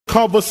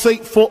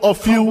Conversate for a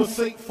few.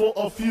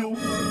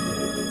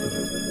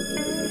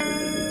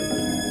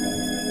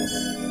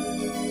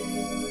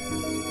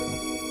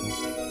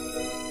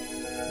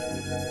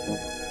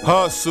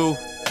 Hustle,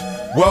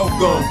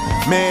 welcome,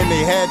 man,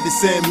 they had to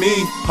send me.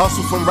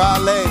 Hustle from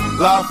Raleigh,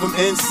 live from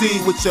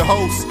NC with your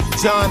hosts,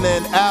 John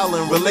and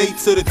Allen. Relate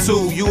to the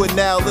two, you are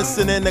now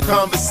listening to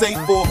Conversate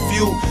for a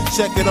few.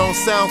 Check it on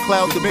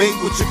SoundCloud, debate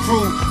with your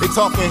crew. They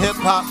talking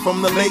hip-hop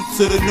from the late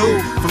to the new.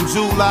 From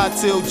July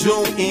till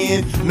June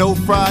end, no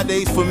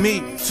Fridays for me,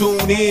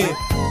 tune in.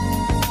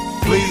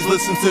 Please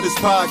listen to this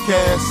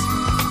podcast.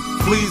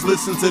 Please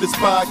listen to this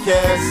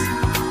podcast.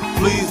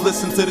 Please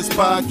listen to this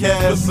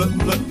podcast.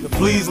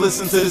 Please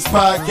listen to this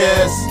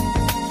podcast.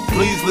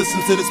 Please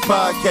listen to this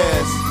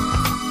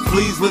podcast.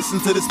 Please listen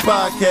to this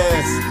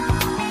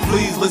podcast.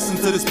 Please listen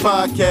to this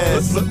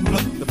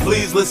podcast.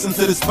 Please listen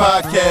to this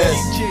podcast.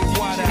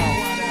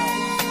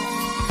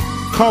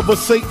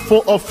 Conversate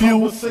for a few.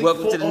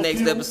 Welcome to the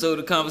next episode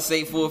of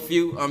Conversate for a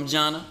Few. I'm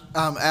Jonna.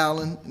 I'm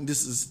Alan, and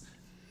this is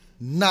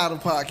not a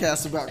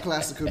podcast about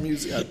classical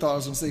music. I thought I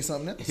was going to say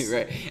something else.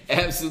 Right.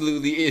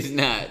 Absolutely is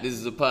not. This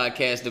is a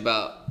podcast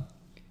about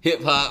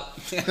hip hop. I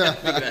figured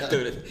I'd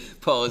throw the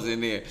pause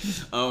in there.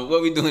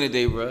 What we doing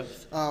today, bro?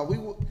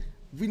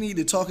 We need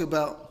to talk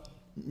about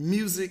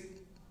music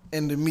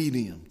and the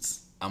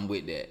mediums. I'm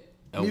with that.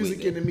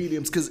 Music and the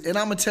mediums. And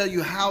I'm going to tell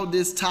you how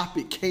this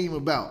topic came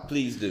about.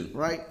 Please do.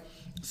 Right?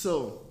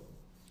 So,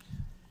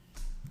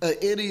 an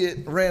idiot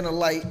ran a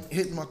light,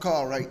 hit my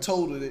car, right?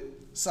 Totaled it.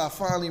 So I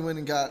finally went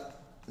and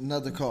got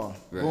another car.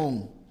 Right.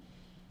 Boom.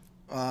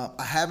 I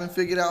haven't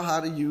figured out how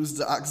to use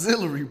the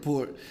auxiliary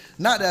port.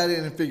 Not that I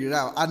didn't figure it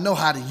out. I know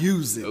how to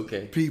use it,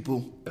 okay,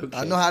 people. Okay.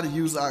 I know how to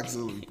use the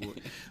auxiliary port.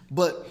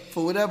 But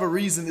for whatever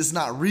reason, it's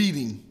not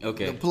reading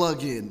the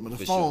plug-in with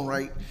the phone, sure,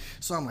 right?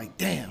 So I'm like,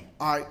 damn,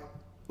 all right,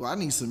 well, I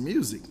need some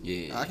music.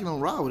 Yeah. I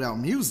can't ride without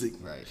music.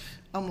 Right.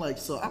 I'm like,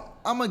 so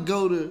I'm going to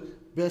go to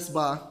Best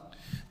Buy.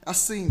 I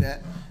seen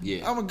that.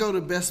 Yeah. I'm going to go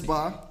to Best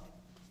Buy.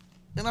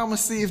 And I'm gonna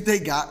see if they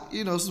got,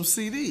 some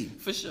CD.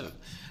 For sure.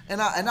 And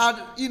I,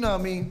 what I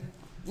mean,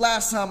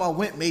 last time I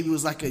went maybe it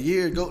was like a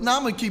year ago. Now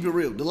I'm gonna keep it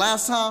real. The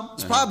last time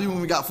it's probably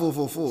when we got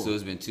 444. So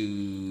it's been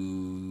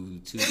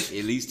two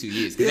at least 2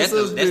 years. Yeah,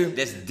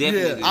 That's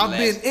definitely. Yeah, I've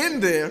been in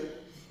there,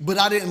 but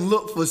I didn't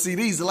look for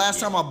CDs. The last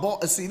time I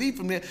bought a CD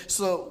from there,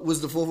 was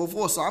the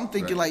 444. So I'm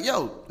thinking like,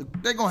 yo,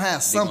 they're gonna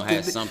have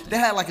something. They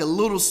had like a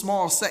little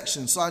small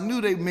section, so I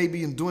knew they may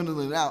be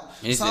dwindling it out.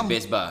 And this is at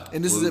Best Buy.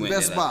 And this is at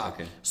Best Buy.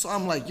 Okay. So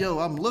I'm like, yo,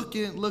 I'm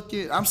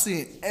looking. I'm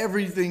seeing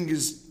everything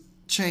is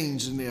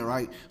changed in there,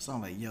 right? So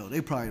I'm like, yo,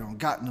 they probably don't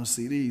got no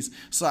CDs.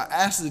 So I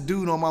asked the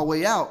dude on my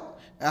way out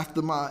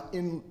after my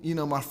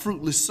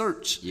fruitless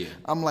search. Yeah.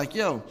 I'm like,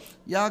 yo,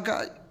 y'all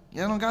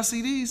don't got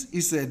CDs?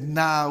 He said,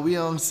 nah, we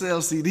don't sell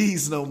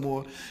CDs no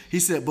more. He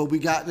said, but we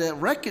got that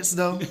records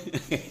though.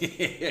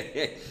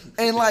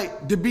 And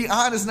like, to be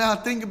honest, now I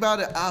think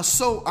about it,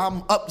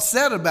 I'm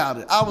upset about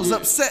it. I was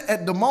upset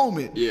at the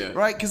moment,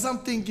 right? Because I'm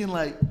thinking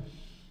like,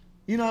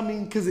 you know what I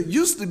mean? Because it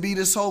used to be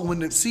this whole, when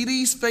the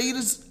CDs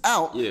faded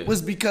out,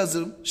 was because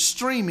of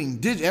streaming,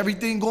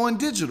 everything going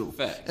digital.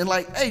 Fact. And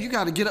like, hey, you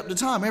got to get up to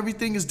time.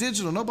 Everything is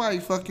digital. Nobody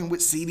fucking with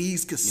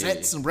CDs,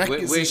 cassettes, and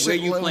records and shit. Where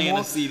you playing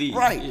more. a CD?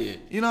 Right. Yeah.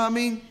 You know what I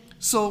mean?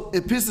 So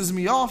it pisses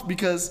me off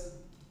because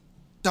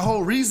the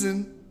whole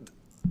reason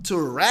to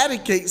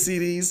eradicate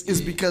CDs is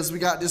because we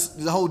got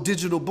the whole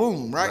digital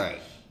boom, right?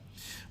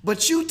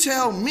 But you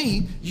tell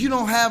me you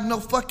don't have no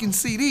fucking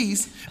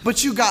CDs,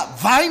 but you got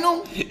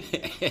vinyl?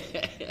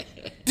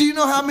 Do you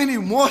know how many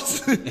more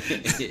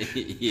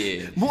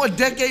more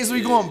decades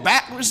we going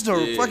backwards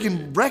to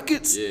fucking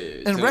records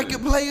and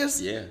record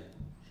players?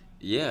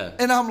 Yeah.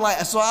 And I'm like,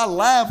 so I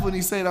laugh when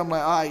he said, I'm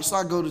like, all right, so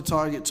I go to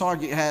Target.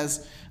 Target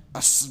has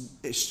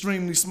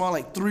extremely small,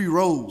 like 3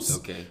 rows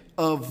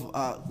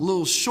of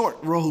little short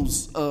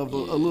rows of a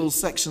little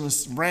section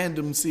of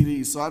random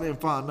CDs. So I didn't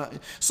find nothing.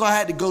 So I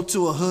had to go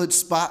to a hood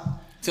spot.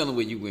 Tell them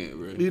where you went,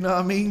 bro. You know what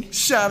I mean?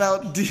 Shout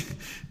out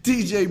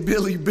DJ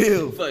Billy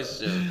Bill. For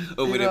sure.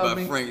 Over there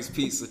by Frank's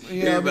Pizza.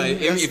 Yeah, everybody,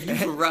 if you're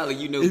from Raleigh,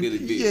 you know Billy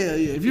Bill.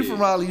 Yeah. If you're from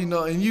Raleigh, you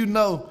know, and you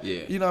know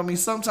what I mean?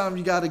 Sometimes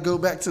you got to go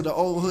back to the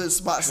old hood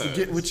spots to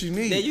get what you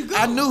need. There you go.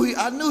 I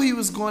knew he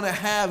was going to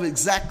have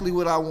exactly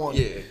what I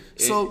wanted. Yeah.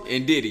 So,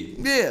 and did he?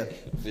 Yeah.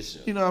 For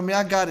sure. You know what I mean?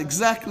 I got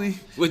exactly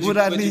what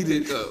I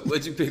needed.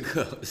 What'd you pick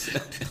up?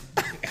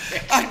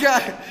 I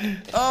got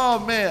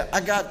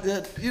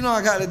that. You know,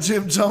 I got the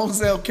Jim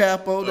Jones El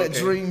Capo, that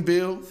Dream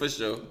Bill. For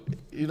sure.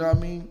 You know what I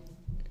mean?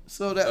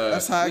 So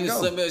that's how I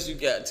go. Something else you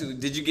got too.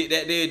 Did you get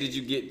that there? Did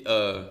you get?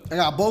 I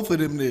got both of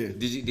them there.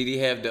 Did he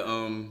have the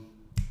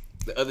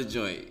other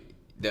joint,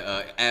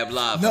 the Ab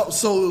Lava? No.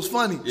 So it was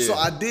funny. Yeah. So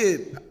I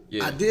did.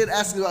 Yeah. I did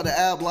ask him about the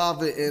Ab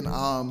Lava and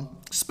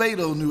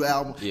Spado new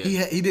album.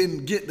 Yeah. He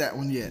didn't get that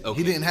one yet. Okay.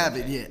 He didn't have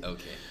it yet.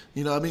 Okay.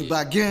 You know what I mean? But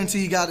I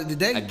guarantee he got it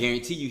today. I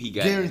guarantee you he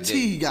got Guarantee it today.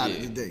 he got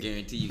it today.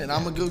 Guarantee you. And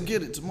I'm going to go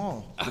get it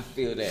tomorrow. I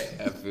feel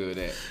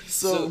that.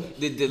 So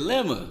the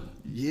dilemma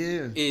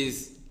yeah,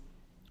 is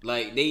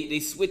like they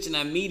switching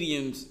our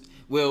mediums.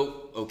 Well,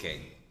 okay.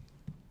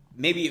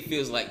 maybe it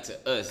feels like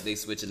to us they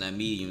switching our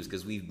mediums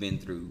because we've been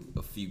through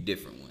a few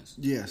different ones.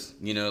 Yes.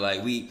 You know,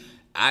 like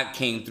I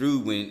came through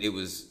when it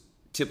was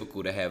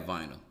typical to have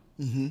vinyl.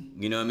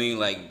 Mm-hmm. You know what I mean?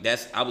 Like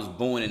I was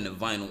born in the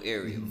vinyl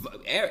area.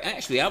 Mm-hmm.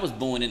 Actually, I was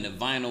born in the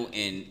vinyl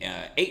and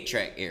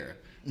 8-track era.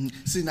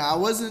 Mm-hmm. See, now I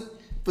wasn't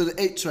for the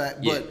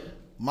 8-track, but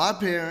my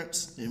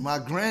parents and my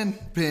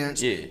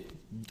grandparents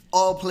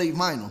all played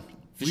vinyl.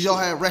 We all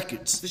had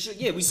records. For sure,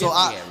 yeah, we definitely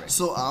had records.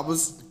 So I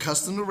was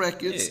accustomed to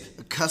records,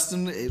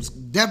 it was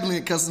definitely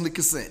accustomed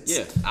to cassettes.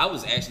 Yeah, I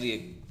was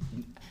actually,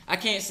 I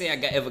can't say I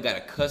ever got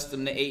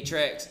accustomed to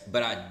 8-tracks,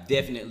 but I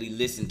definitely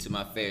listened to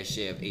my fair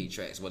share of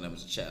 8-tracks when I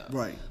was a child.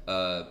 Right.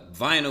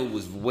 Vinyl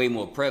was way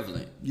more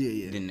prevalent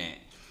than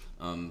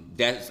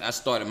that. I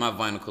started my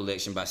vinyl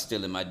collection by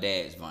stealing my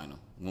dad's vinyl.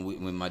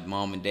 When my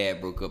mom and dad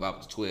broke up, I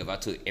was 12. I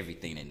took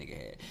everything that nigga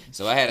had.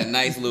 So I had a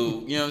nice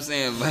little, you know what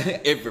I'm saying,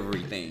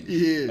 everything.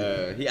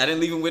 Yeah. I didn't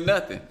leave him with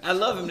nothing. I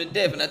love him to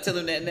death, and I tell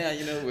him that now,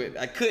 you know,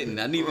 I couldn't.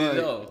 I needed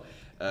it all.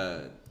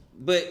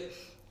 But,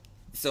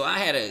 so I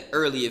had an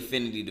early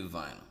affinity to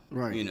vinyl.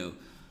 Right. You know,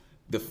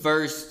 the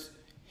first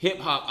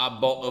hip-hop I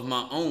bought of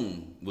my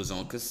own was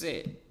on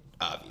cassette,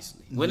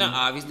 obviously. Mm-hmm. Well, not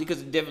obviously,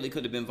 because it definitely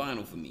could have been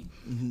vinyl for me.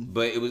 Mm-hmm.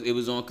 But it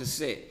was on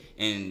cassette.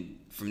 And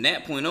from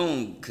that point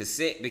on,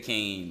 cassette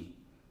became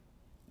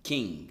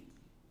king.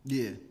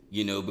 Yeah.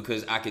 You know,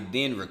 because I could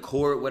then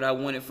record what I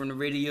wanted from the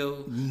radio.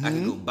 Mm-hmm. I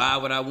could go buy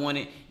what I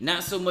wanted.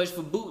 Not so much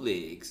for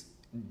bootlegs.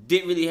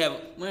 Didn't really have...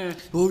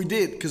 Well, we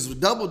did, because with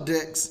double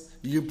decks,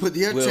 you put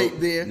the air tape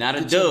there. Not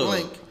a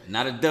dub.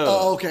 Not a dub.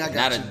 Oh, okay, I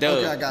got you. Not a dub.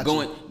 Okay, I got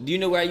you. Do you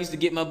know where I used to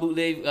get my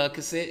bootleg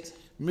cassettes?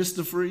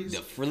 Mr. Freeze?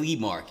 The flea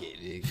market.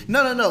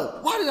 No.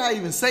 Why did I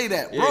even say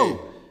that,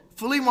 bro?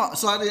 Flea market.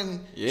 So I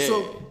didn't. Yeah.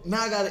 So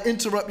now I gotta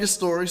interrupt your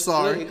story.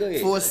 Sorry, go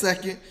ahead. For a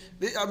second.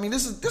 I mean,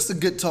 this is a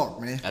good talk,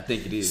 man. I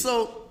think it is.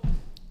 So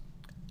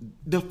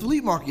the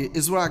flea market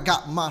is where I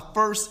got my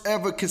first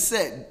ever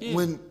cassette. Yeah.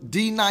 When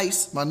D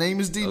Nice, my name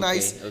is D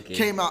Nice,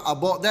 came out. I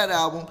bought that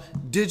album,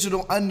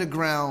 Digital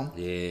Underground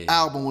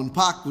album, when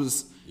Pac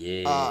was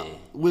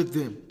with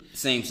them.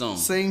 Same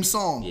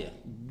song. Yeah.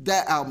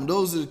 That album.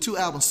 Those are the two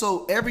albums.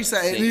 So every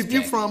Saturday, if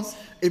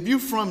you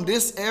from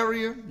this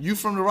area, you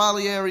from the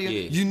Raleigh area,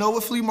 you know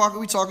what flea market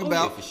we talking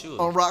about for sure.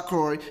 on Rock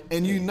Quarry,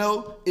 and you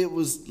know it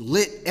was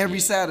lit every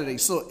Saturday.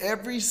 So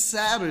every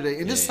Saturday,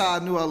 and this is how I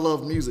knew I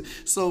loved music.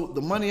 So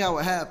the money I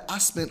would have, I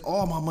spent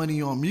all my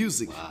money on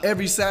music. Wow.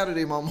 Every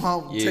Saturday, my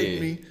mom would take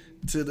me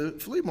to the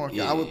flea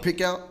market. I would pick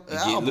out an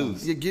album.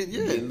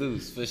 Get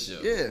loose for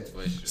sure. Yeah.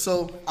 For sure.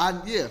 So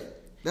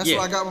that's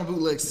where I got my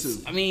bootlegs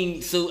too. I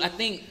mean, so I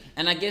think,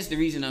 and I guess the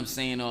reason I'm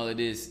saying all of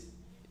this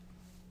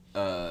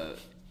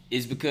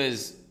is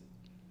because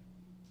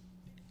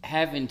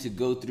having to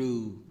go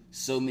through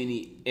so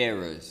many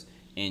eras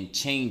and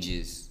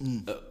changes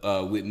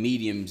with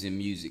mediums in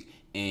music,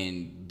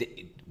 and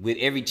with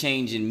every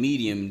change in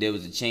medium, there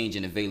was a change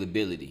in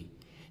availability.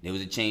 There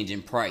was a change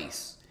in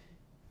price.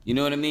 You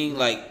know what I mean?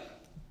 Like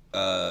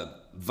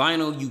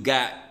vinyl, you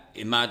got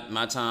in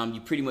my time, you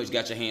pretty much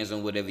got your hands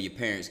on whatever your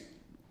parents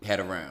had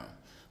around.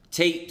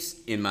 Tapes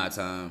in my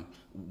time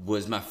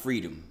was my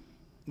freedom.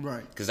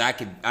 Right. Because I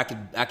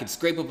could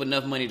scrape up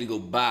enough money to go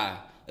buy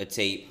a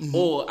tape,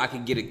 or I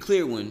could get a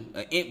clear one,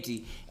 an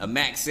empty, a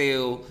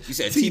Maxell, you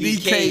said a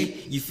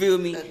TDK, you feel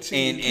me?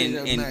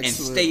 And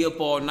stay up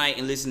all night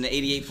and listen to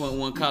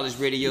 88.1 College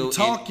Radio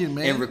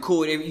and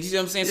record every, you see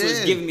what I'm saying? So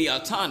it's giving me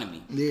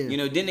autonomy. Yeah. You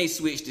know, then they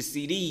switched to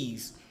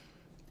CDs.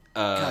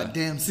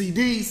 Goddamn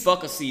CDs.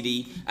 Fuck a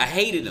CD. I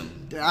hated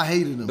them. I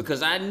hated them.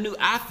 Because I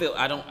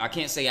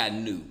can't say I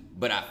knew,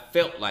 but I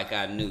felt like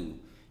I knew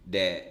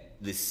that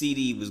the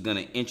CD was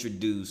gonna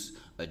introduce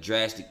a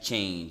drastic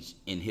change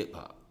in hip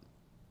hop.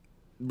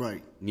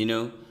 Right. You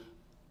know?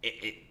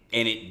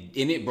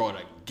 It brought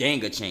a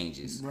gang of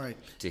changes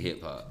to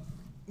hip hop.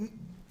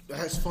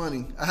 That's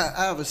funny. I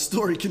have a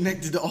story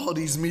connected to all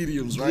these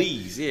mediums, right?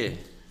 Please, yeah.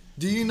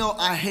 Do you know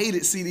I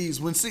hated CDs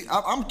when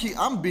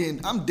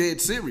I'm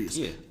dead serious.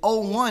 Yeah.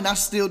 01, I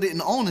still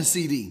didn't own a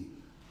CD.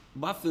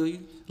 But I feel you.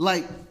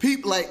 Like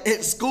people like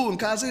at school and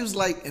college, it was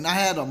like, and I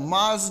had a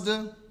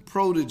Mazda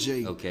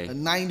Protege, a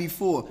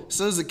 94.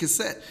 So it's a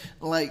cassette.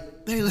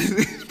 Like people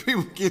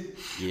get,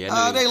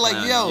 they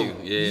like, yo,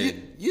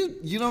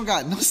 you don't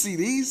got no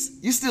CDs.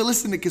 You still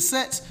listen to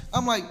cassettes?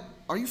 I'm like,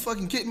 are you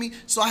fucking kidding me?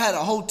 So I had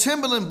a whole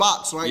Timberland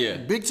box, right? Yeah.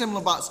 Big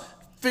Timberland box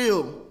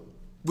filled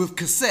with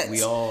cassettes.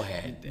 We all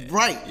had that.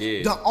 Right.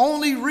 Yeah. The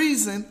only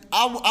reason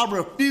I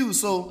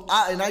refused,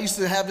 I used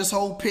to have this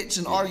whole pitch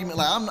and argument,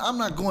 like I'm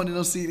not going to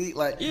no CD,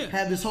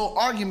 have this whole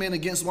argument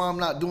against why I'm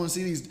not doing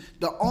CDs.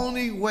 The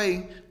only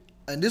way,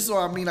 and this is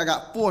what I mean, I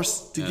got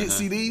forced to get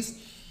CDs,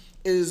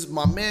 is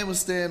my man was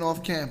staying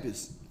off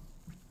campus.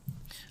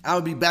 I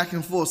would be back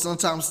and forth,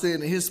 sometimes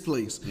staying at his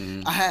place.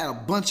 Mm-hmm. I had a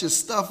bunch of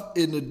stuff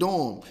in the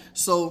dorm.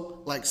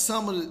 So like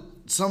some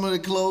of the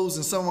clothes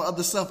and some of the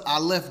other stuff I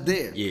left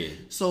there. Yeah.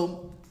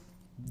 So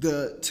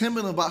the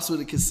Timberland box with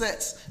the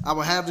cassettes, I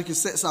would have the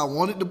cassettes I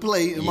wanted to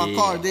play in my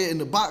car there, and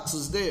the box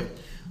was there.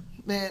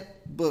 Man,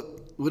 but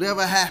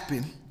whatever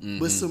happened,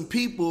 but some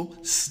people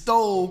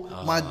stole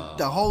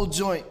the whole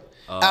joint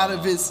out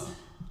of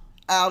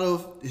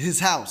his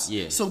house.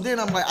 Yeah. So then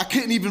I'm like, I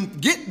couldn't even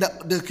get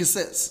the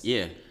cassettes.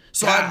 Yeah.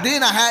 So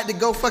then I had to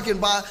go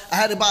buy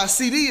a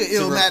CD of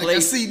Illmatic,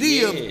 a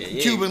CD of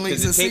Cuban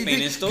Links, a CD,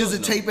 because the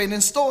tape ain't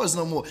in stores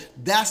no more.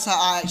 That's how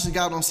I actually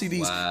got on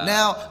CDs. Wow.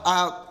 Now,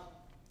 I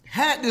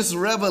had this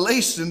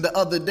revelation the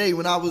other day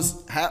when I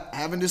was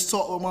having this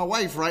talk with my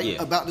wife, right?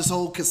 Yeah. About this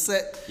whole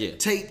cassette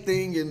tape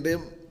thing and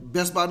them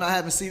Best Buy not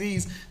having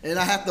CDs. And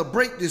I have to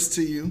break this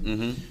to you.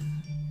 Mm-hmm.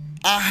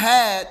 I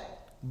had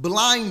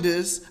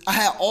Blinders. I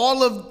had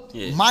all of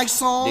my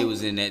songs. They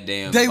was in that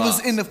damn They box.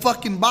 was in the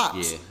fucking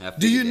box. Yeah, I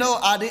Do you figured know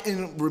that. I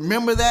didn't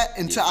remember that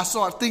until I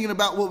started thinking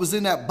about what was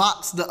in that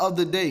box the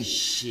other day.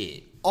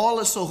 Shit.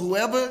 So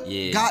whoever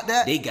got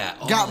that, they got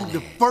all the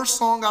that. first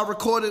song I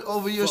recorded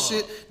over your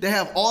shit. They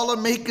have all the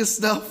maker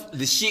stuff.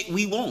 The shit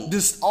we want.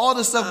 All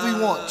the stuff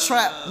we want.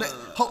 Trap.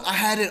 I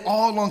had it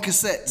all on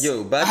cassettes.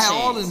 Yo, I had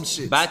all them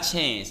shit. By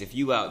chance, if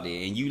you out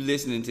there and you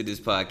listening to this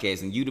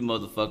podcast and you the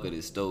motherfucker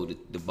that stole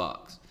the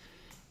box,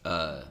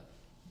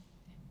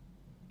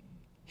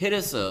 hit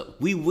us up.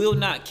 We will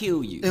not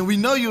kill you. And we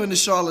know you in the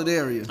Charlotte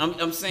area.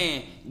 I'm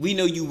saying we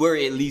know you were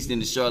at least in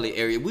the Charlotte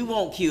area. We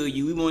won't kill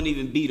you. We won't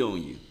even beat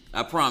on you.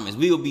 I promise.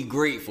 We'll be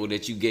grateful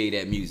that you gave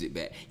that music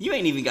back. You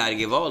ain't even got to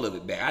give all of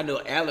it back. I know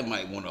Alan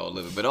might want all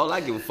of it, but all I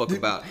give a fuck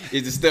about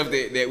is the stuff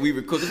that we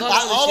record.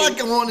 All I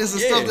can want is the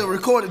stuff that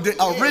recorded, the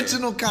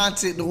original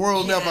content the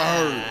world never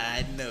heard.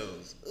 I know.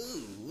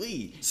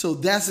 Ooh-wee. So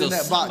that's in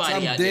that box.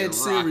 somebody I'm out there dead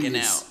rocking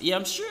serious. out. Yeah,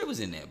 I'm sure it was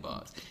in that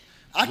box.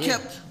 I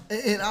kept,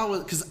 and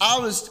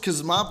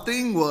because my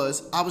thing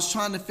was, I was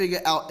trying to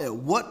figure out at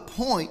what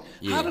point,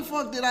 how the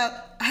fuck did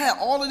I had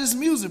all of this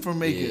music from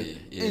Maker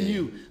and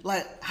you,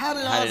 like, how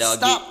did I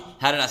stop?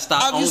 How did I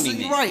stop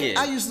owning it? Right, Yeah.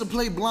 I used to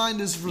play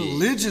Blinders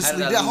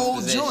religiously, How did I that lose whole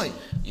possession? joint.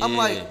 Yeah. I'm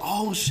like,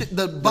 oh shit,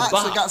 the box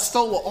that got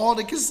stole with all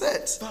the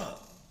cassettes.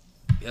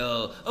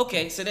 Yo,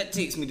 okay, so that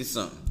takes me to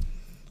something.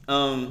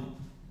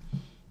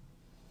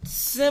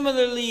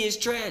 Similarly, it's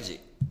tragic.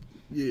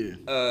 Yeah.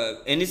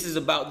 And this is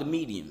about the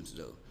mediums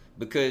though,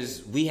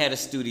 because we had a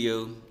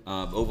studio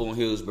over on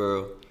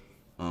Hillsborough.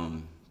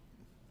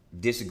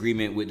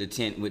 Disagreement with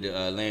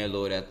the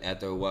landlord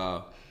after a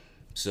while,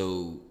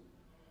 so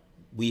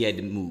we had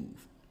to move.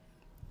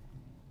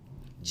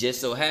 Just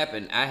so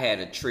happened I had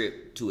a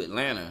trip to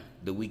Atlanta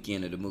the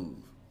weekend of the move,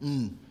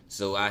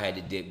 so I had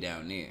to dip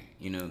down there.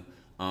 You know,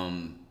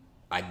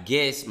 I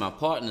guess my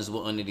partners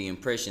were under the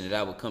impression that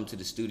I would come to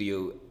the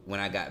studio when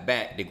I got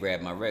back to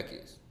grab my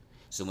records.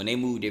 So when they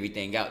moved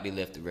everything out, they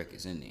left the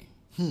records in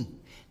there.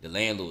 The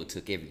landlord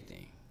took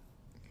everything.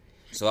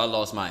 So I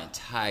lost my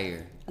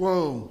entire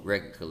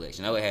record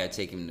collection. I would have to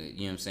take him to, you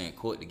know what I'm saying,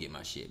 court to get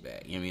my shit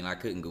back. You know what I mean? I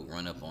couldn't go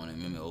run up on him.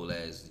 Remember, old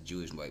ass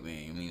Jewish white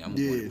man. I mean, I'm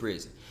going to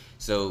prison.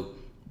 So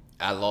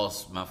I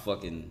lost my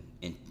and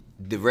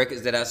the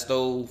records that I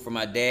stole from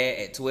my dad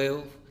at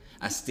 12,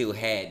 I still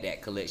had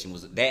that collection.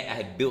 I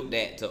had built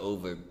that to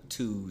over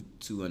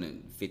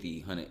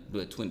 250,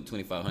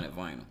 2,500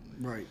 vinyl.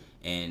 Right.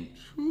 And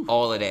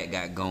all of that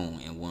got gone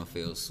in one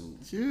fell swoop.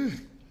 Yeah.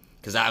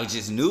 Cause I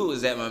just knew it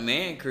was at my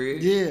man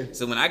crib. Yeah.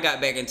 So when I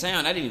got back in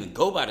town, I didn't even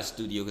go by the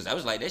studio because I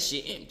was like, that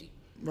shit empty.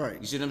 Right.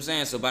 You see what I'm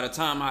saying? So by the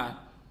time I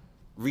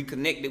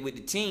reconnected with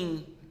the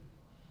team,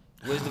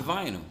 where's the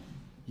vinyl?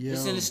 Yo.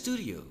 It's in the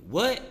studio.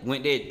 What?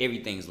 Went there,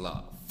 everything's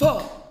locked.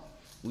 Fuck.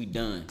 We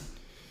done.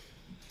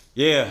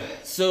 Yeah.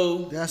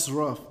 So That's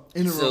rough.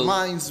 And it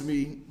reminds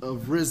me of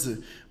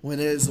RZA when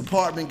his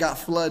apartment got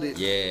flooded.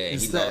 Yeah, in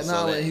he Staten lost all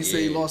Island. that, He said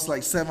he yeah. lost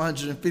like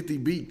 750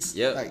 beats.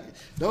 Yep. Like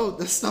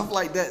that stuff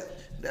like that.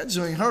 That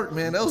joint hurt,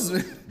 man. Those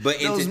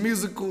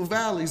musical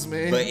valleys,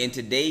 man. But in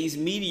today's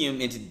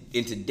medium,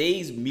 in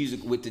today's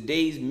music, with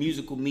today's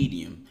musical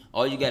medium,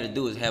 all you got to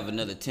do is have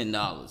another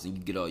 $10 and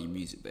you get all your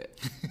music back.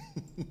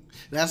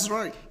 That's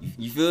right.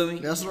 You feel me?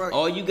 That's right.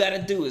 All you got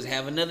to do is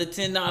have another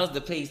 $10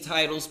 to pay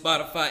Tidal,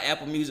 Spotify,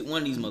 Apple Music,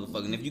 one of these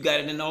motherfuckers. And if you got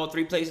it in all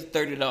three places,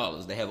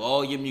 $30 to have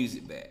all your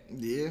music back.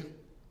 Yeah.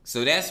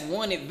 So that's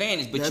one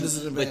advantage, but That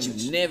is an advantage. But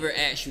you never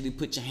actually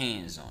put your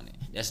hands on it.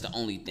 That's the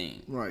only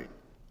thing. Right.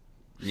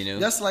 You know?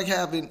 That's like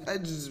having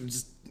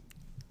just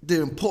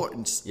the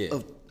importance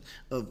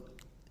of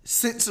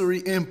sensory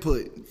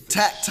input,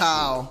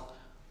 tactile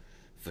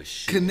for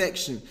sure.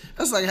 connection.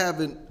 That's like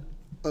having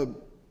a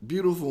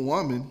beautiful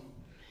woman,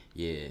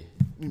 Yeah.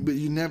 but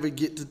you never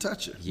get to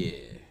touch her. Yeah.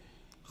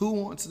 Who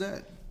wants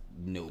that?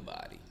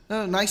 Nobody.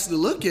 Nice to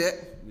look at,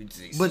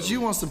 but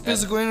you want some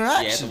physical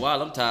interaction. Yeah, after a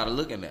while, I'm tired of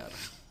looking at them.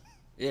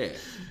 Yeah.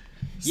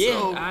 Yeah,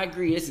 So- I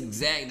agree.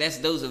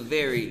 Those are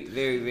very,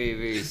 very, very,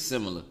 very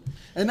similar.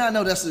 And I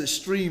know that's an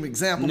extreme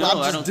example, No, but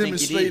I I'm don't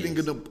just think it demonstrating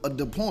is.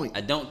 the point.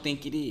 I don't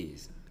think it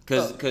is.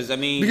 Because I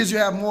mean... Because you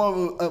have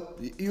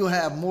you'll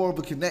have more of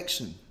a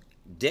connection.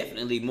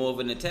 Definitely more of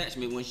an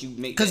attachment once you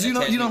make Because that you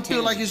don't attachment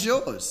feel like tangible.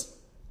 it's yours.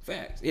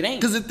 Facts. It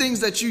ain't. Because the things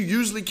that you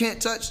usually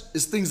can't touch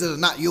is things that are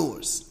not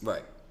yours.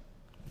 Right.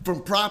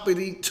 From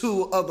property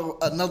to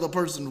another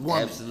person's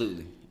woman.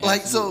 Absolutely.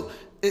 Like, so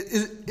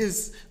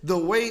it's the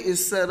way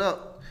it's set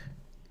up.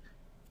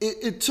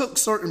 it took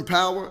certain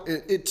power.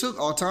 It took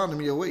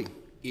autonomy away.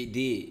 It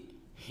did.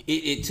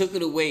 It took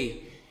it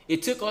away.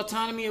 It took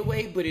autonomy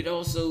away, but it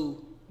also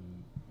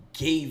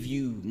gave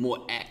you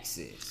more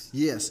access.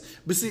 Yes,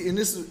 but see, and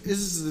this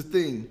is the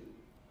thing.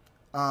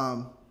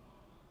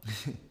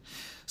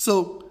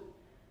 So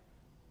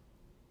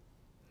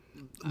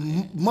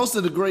most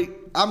of the great,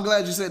 I'm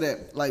glad you said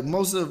that. Like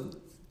most of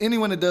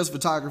anyone that does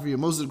photography, or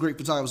most of the great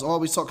photographers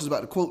always talks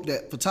about the quote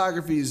that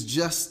photography is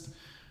just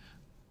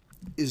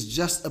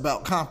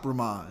about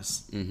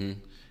compromise. Mm-hmm.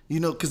 You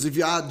know, because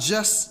if I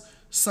adjust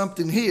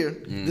something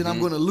here, then I'm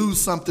going to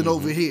lose something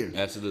over here.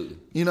 Absolutely.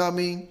 You know what I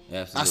mean?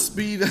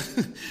 Absolutely.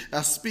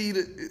 I speed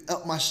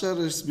up my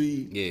shutter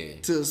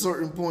speed to a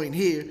certain point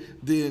here,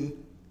 then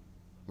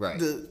right.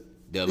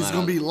 It's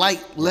gonna be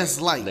less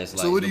light.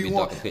 So what do you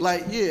want?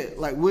 Like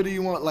what do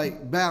you want?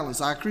 Like balance.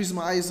 I increase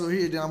my ISO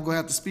here, then I'm gonna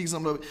have to speak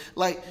something up.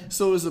 Like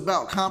so, it's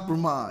about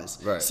compromise.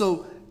 Right.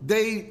 So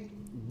we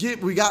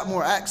got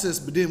more access,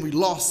 but then we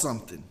lost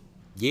something.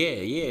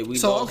 Yeah.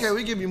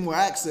 We give you more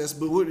access,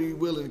 but what are you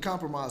willing to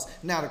compromise?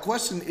 Now the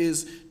question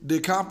is the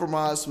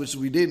compromise, which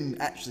we didn't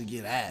actually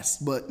get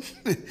asked, but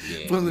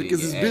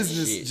because it's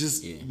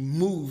business,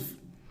 move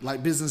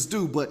like business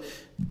do. But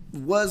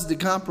was the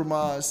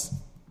compromise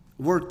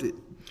worth it?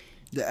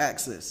 The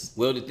access.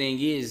 Well, the thing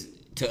is,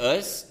 to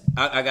us,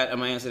 I'm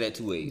gonna answer that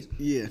two ways.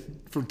 Yeah,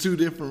 from two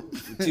different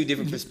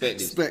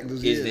perspectives.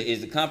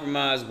 Is the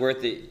compromise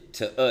worth it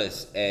to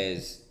us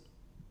as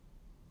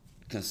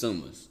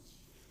consumers?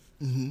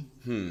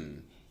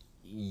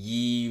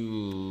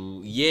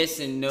 Yes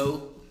and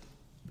no.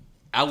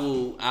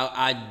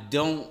 I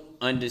don't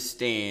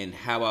understand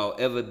how I'll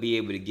ever be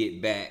able to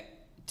get back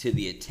to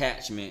the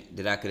attachment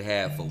that I could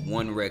have for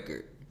one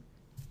record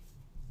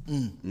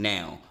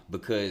now,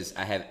 because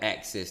I have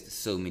access to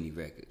so many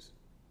records.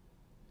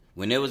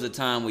 When there was a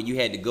time where you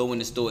had to go in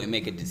the store and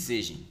make a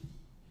decision,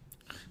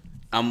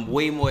 I'm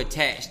way more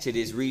attached to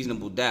this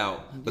Reasonable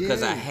Doubt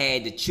because I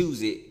had to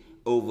choose it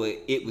over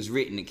It Was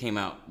Written that came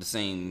out the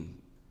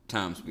same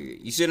time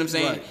period. You see what I'm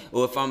saying? Right.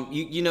 Or if I'm,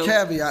 you know,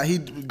 caveat, he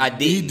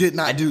did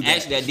not do that.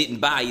 Actually, I didn't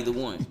buy either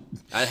one.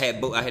 I had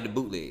the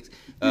bootlegs.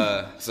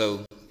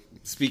 So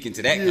speaking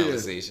to that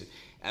conversation,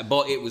 I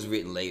bought It Was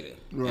Written later,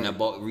 and I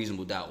bought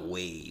Reasonable Doubt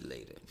way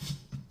later.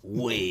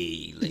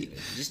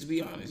 Just to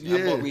be honest,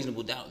 I bought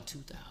Reasonable Doubt in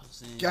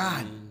 2000.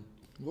 God,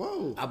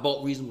 whoa! I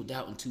bought Reasonable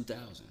Doubt in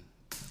 2000.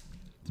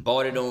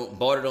 Bought it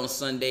on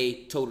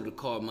Sunday. Totaled the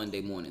car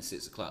Monday morning,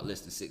 6 o'clock.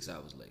 Less than 6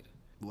 hours later.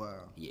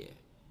 Wow. Yeah,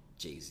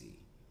 Jay-Z.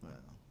 Wow.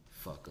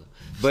 Fucker.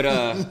 But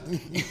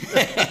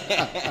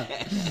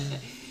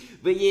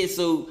but yeah.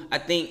 So I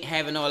think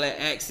having all that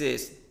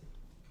access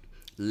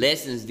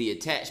lessens the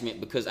attachment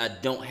because I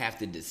don't have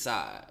to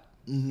decide.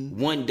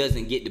 One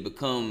doesn't get to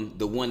become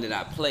the one that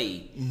I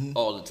play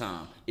all the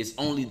time. It's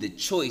only the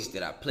choice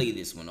that I play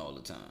this one all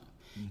the time.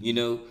 You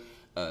know,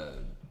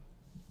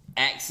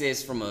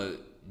 access from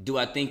do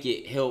I think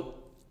it helped?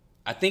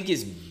 I think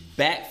it's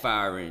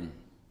backfiring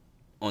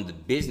on the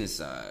business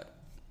side,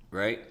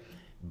 right?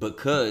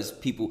 Because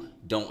people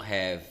don't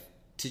have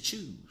to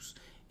choose.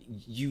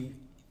 You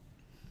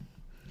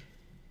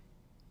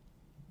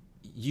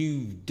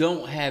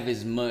don't have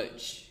as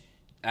much.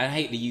 I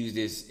hate to use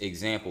this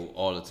example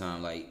all the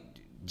time, like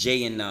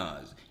Jay and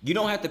Nas. You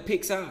don't have to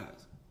pick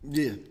sides.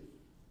 Yeah.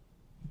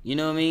 You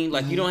know what I mean?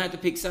 Like you don't have to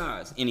pick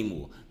sides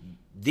anymore.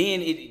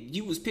 Then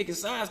you was picking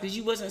sides because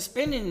you wasn't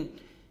spending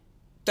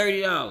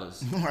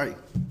 $30. Right.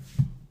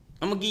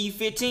 I'm gonna give you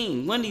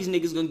 15. One of these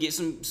niggas gonna get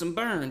some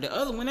burn. The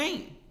other one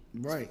ain't.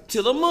 Right.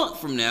 Till a month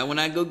from now when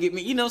I go get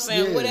me, you know what I'm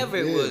saying? Whatever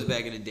it was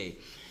back in the day.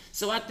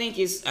 So I think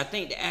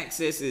the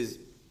access is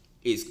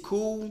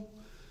cool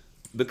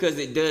because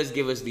it does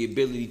give us the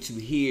ability to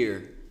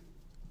hear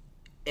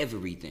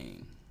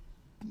everything.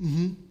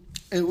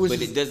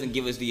 But it doesn't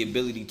give us the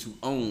ability to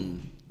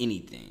own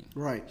anything.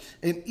 Right.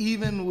 And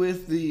even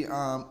with the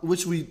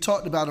which we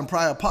talked about in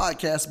prior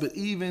podcasts, but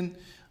even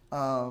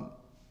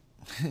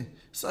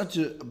such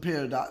a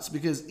paradox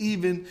because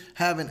even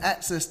having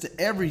access to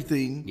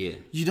everything,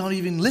 you don't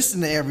even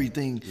listen to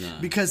everything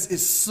because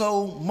it's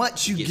so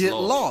much you get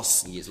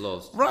lost. It gets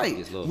lost. Right. It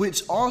gets lost.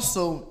 Which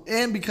also,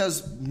 and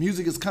because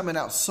music is coming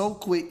out so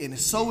quick and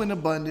it's so in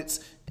abundance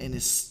and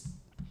it's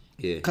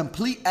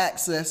complete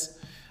access,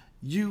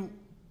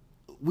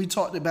 we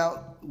talked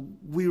about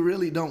we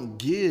really don't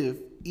give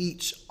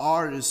each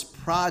artist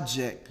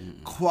project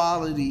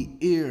quality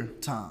ear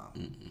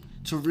time.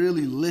 To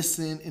really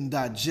listen and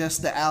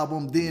digest the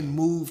album, then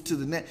move to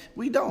the next.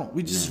 We don't.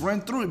 We just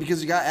run through it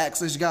because you got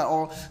access. You got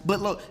all.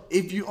 But look,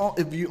 if you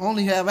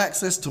only have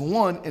access to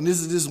one, and this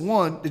is this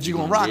one that you're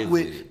gonna rock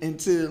with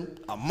until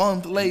a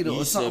month later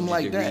or something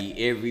like that. Read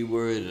every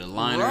word of the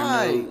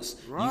liner notes.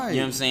 Right. You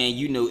know what I'm saying?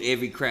 You know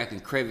every crack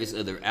and crevice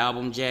of their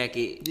album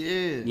jacket.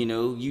 Yeah. You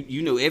know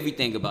you know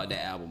everything about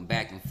that album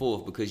back and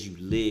forth because you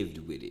lived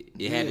with it.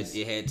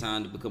 It had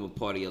time to become a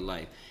part of your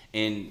life.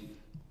 And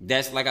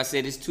that's, like I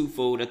said, it's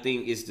twofold. I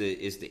think it's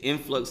the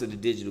influx of the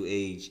digital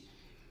age.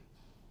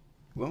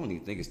 Well, I don't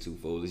even think it's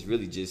twofold. It's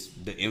really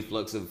just the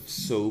influx of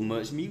so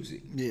much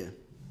music. Yeah.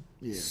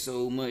 Yeah.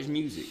 so much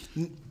music.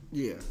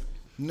 Yeah.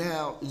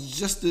 Now,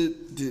 just to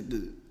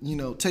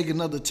take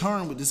another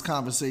turn with this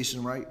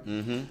conversation, right?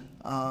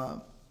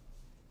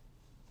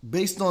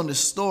 Based on the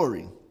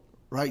story,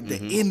 right? The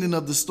ending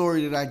of the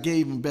story that I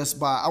gave in Best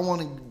Buy, I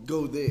want to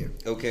go there.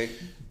 Okay.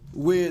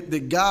 Where the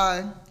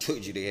guy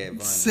Told you they had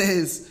vinyl.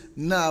 says,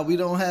 "Nah, we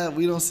don't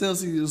sell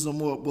CDs no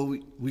more, but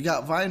we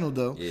got vinyl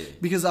though." Yeah.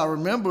 Because I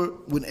remember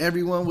when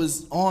everyone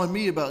was on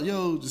me about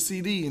the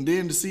CD, and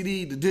then the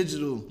CD, the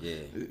digital.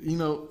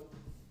 Yeah.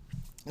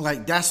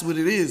 Like that's what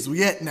it is.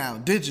 We at now,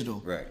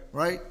 digital. Right.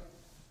 Right?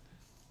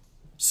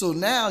 So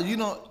now,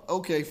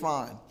 okay,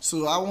 fine.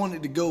 So I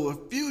wanted to go a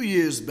few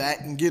years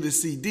back and get a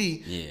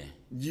CD.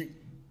 Yeah.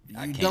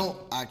 I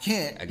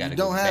can't. I gotta you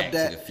don't go have back to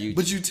that. the future.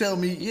 But you tell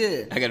me,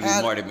 I gotta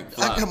be Marty McFly.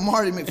 I got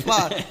Marty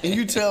McFly. And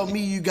you tell me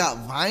you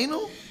got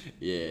vinyl?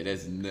 Yeah,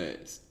 that's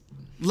nuts.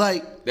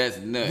 Like, That's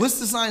nuts. what's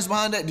the science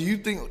behind that? Do you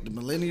think the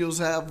millennials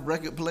have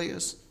record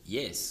players?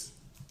 Yes,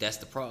 that's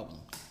the problem.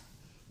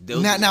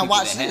 Those Now are the people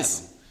watch that have this.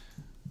 them.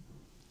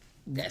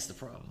 That's the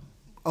problem.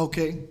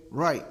 Okay,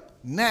 right.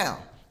 Now,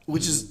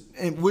 which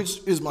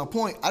is my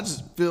point. I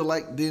just feel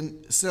like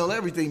then sell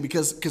everything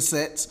because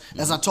cassettes.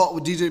 As I talked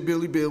with DJ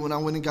Billy Bill when I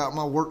went and got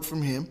my work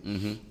from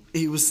him,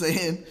 he was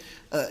saying,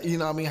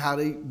 how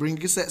they bring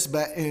cassettes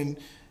back. And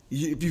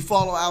if you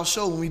follow our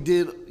show, when we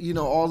did,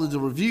 all of the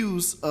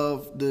reviews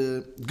of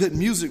the good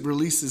music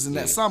releases in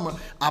that summer,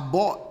 I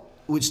bought,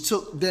 which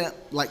took that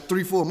like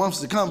 3-4 months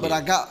to come, but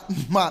I got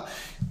my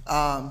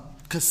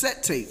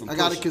cassette tape. I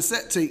got a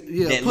cassette tape.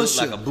 Yeah, that Pusha, looked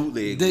like a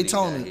bootleg.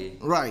 Daytona,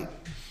 right.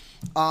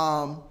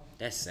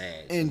 That's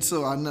sad. And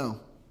so I know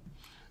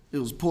it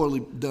was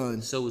poorly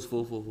done. So was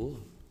 444.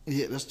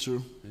 Yeah, that's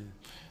true. Yeah.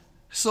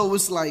 So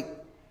it's like,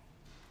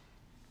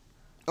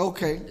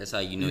 okay. That's how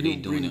you know they're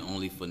doing it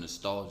only for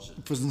nostalgia.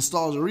 For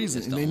nostalgia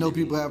reason. That's And the they know only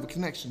people reason. have a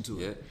connection to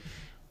it. Yeah.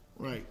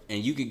 Right.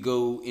 And you could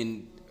go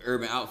in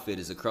Urban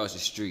Outfitters across the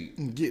street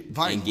And get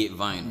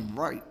vinyl.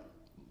 Right.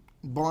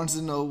 Barnes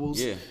and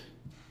Nobles. Yeah.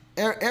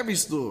 Every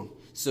store.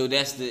 So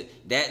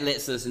that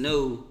lets us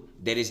know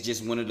that it's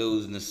just one of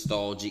those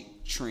nostalgic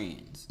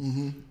trends.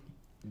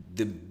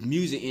 The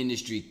music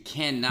industry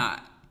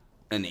cannot,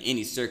 under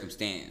any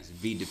circumstance,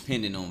 be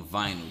dependent on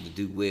vinyl to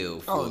do well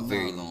for a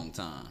very long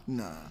time.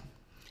 Nah.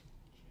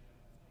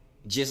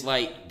 Just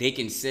like they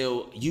can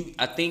sell you,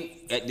 I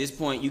think at this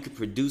point you could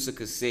produce a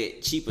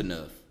cassette cheap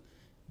enough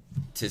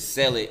to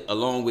sell it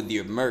along with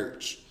your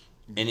merch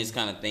and this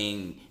kind of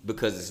thing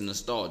because it's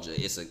nostalgia.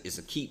 It's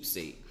a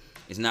keepsake.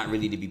 It's not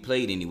really to be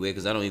played anywhere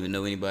because I don't even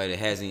know anybody that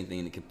has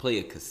anything that can play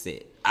a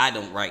cassette. I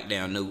don't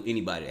know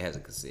anybody that has a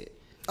cassette.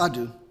 I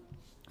do.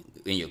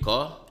 In your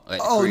car? Or at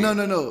the Oh, crib?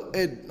 no.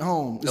 At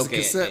home. It's Okay, a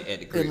cassette at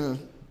the crib. and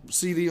a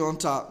CD on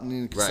top and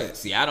then a cassette. Right.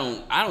 See, I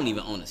don't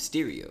even own a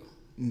stereo.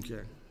 Okay.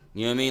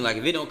 You know what I mean? Like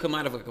if it don't come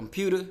out of a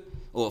computer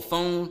or a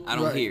phone, I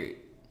don't Right. hear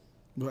it.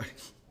 Right.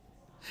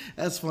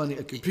 That's funny.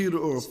 A computer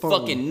or a It's phone.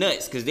 fucking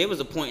nuts. Because there was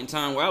a point in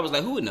time where I was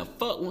like, who in the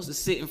fuck wants to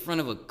sit in front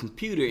of a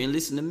computer and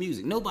listen to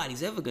music?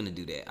 Nobody's ever gonna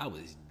do that. I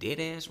was dead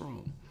ass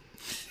wrong.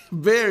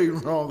 Very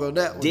wrong on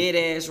that one. Dead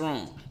ass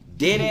wrong.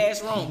 Dead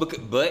ass wrong.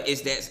 But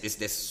it's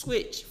that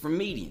switch from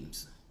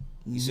mediums.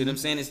 You see what I'm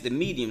saying? It's the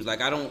mediums.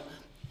 Like I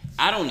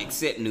don't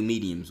accept new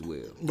mediums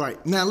well.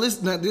 Right. Now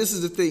listen, this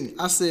is the thing.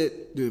 I said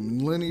the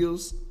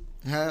millennials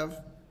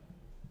have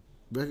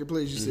record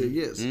players. You said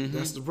yes.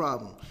 That's the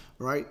problem.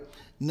 Right?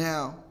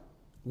 Now,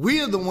 we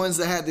are the ones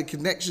that had the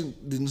connection,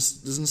 the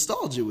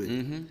nostalgia with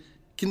it.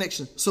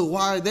 Connection. So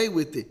why are they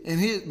with it? And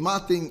here my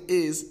thing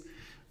is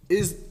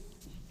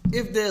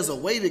if there's a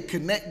way to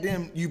connect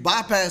them, you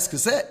bypass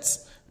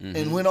cassettes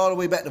and went all the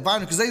way back to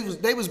vinyl because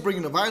they was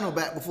bringing the vinyl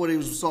back before they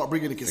was start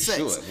bringing the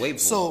cassettes. For sure, way before.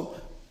 So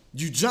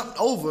you jumped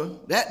over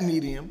that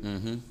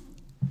medium,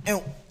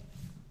 and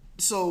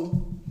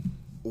so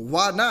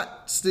why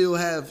not still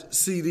have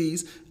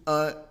CDs?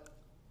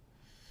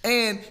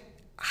 And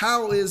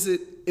how is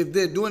it if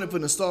they're doing it for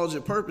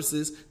nostalgia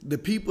purposes? The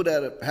people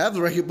that have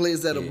the record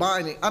players that are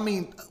buying it, I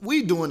mean,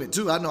 we doing it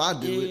too. I know I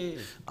do it.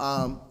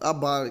 I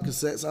buy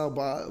cassettes, I'll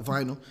buy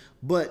vinyl,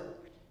 but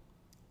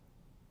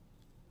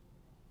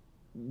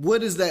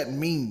what does that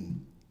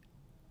mean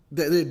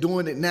that they're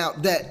doing it now?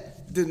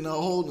 That the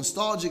whole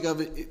nostalgic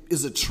of it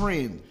is a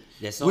trend.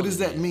 That's what does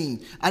all it that is.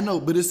 mean? I know,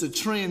 but it's a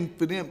trend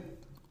for them.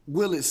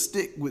 Will it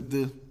stick with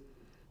the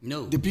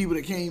people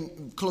that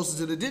came closer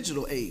to the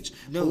digital age?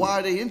 No. But why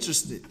are they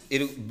interested?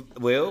 This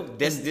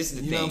is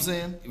the thing. You know what I'm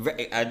saying?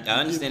 I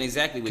understand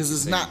exactly what you're Because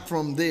it's saying. not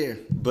from there.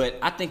 But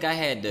I think I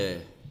had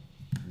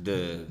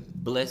the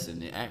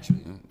blessing,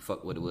 actually,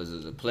 fuck what it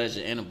was a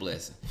pleasure and a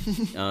blessing,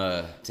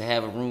 to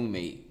have a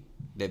roommate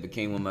that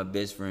became one of my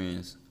best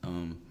friends.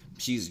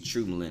 She's a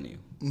true millennial.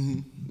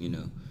 You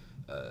know,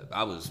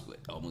 I was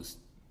almost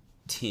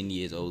 10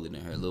 years older than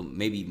her,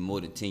 maybe even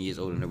more than 10 years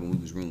older than her when we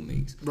was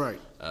roommates. Right.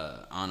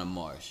 Anna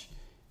Marsh,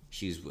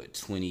 she was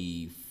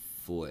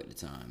 24 at the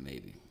time,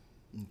 maybe.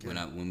 Okay.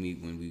 When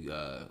we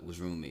was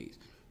roommates.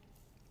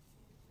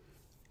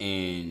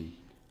 And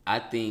I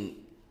think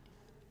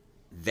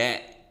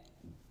that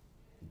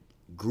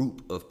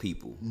group of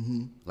people,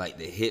 like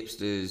the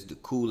hipsters, the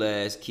cool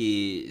ass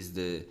kids.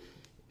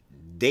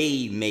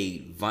 They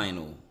made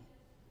vinyl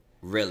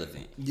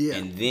relevant,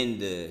 and then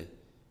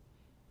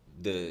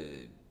the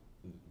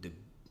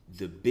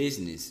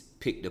business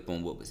picked up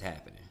on what was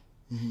happening.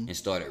 And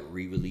started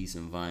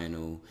re-releasing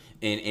vinyl,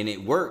 and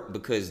it worked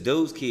because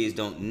those kids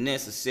don't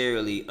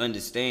necessarily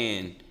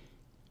understand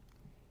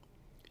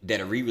that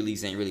a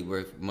re-release ain't really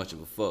worth much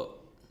of a fuck.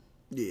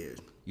 Yeah,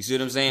 you see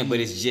what I'm saying? But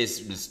it's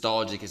just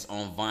nostalgic. It's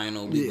on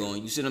vinyl. We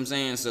going. You see what I'm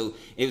saying? So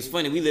it was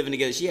funny. We living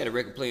together. She had a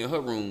record player in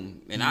her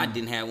room, and I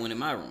didn't have one in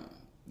my room.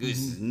 This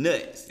is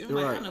nuts. I'm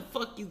like, how the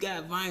fuck you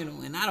got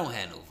vinyl and I don't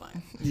have no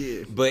vinyl?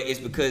 Yeah, but it's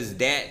because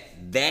that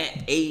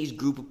age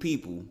group of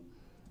people.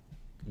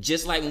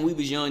 Just like when we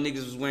was young,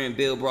 niggas was wearing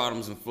bell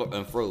bottoms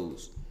and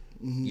fros.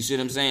 You see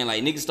what I'm saying?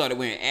 Like, niggas started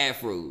wearing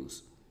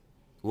afros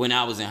when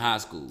I was in high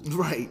school.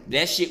 Right.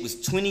 That shit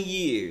was 20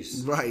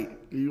 years. Right.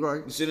 You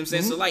right. You see what I'm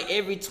saying? So, like,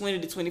 every 20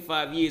 to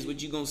 25 years, what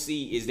you gonna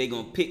see is they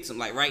gonna pick some.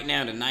 Like, right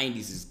now, the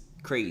 90s is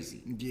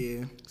crazy.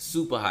 Yeah.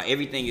 Super high.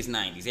 Everything is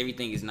 90s.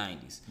 Everything is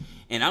 90s.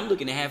 And I'm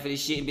looking at half of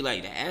this shit and be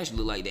like, that actually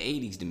look like the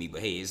 80s to me. But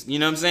hey, it's, you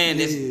know what I'm saying?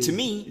 That's to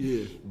me.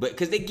 Yeah. But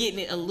because they're getting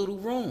it a little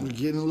wrong. They're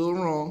getting a little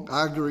wrong.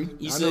 I agree.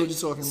 I know what you're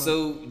talking about.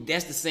 So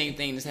that's the same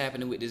thing that's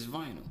happening with this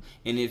vinyl.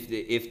 And if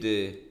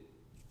the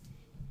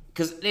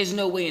because there's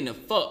no way in the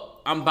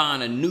fuck I'm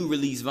buying a new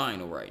release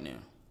vinyl right now.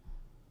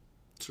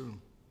 True.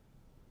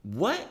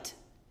 What?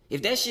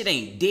 If that shit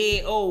ain't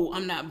dead old,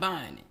 I'm not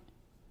buying it.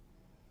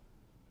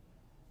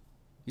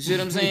 You see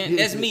what I'm saying?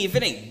 That's me. If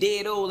it ain't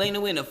dead old, ain't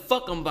no way in the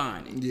fuck I'm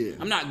buying it. Yeah.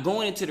 I'm not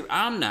going into the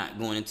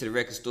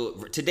record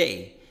store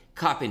today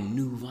copping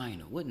new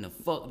vinyl. What in the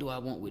fuck do I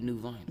want with new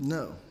vinyl?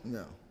 No, I'm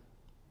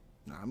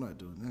not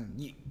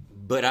doing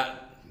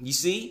that. You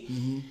see?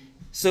 Mm-hmm.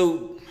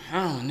 So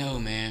I don't know,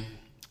 man.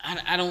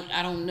 I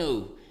don't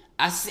know.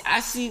 I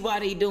see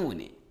why they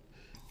doing it.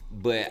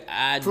 But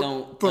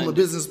from a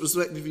business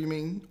perspective, you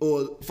mean?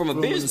 Or from a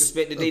business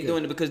perspective, they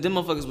doing it because them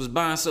motherfuckers was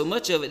buying so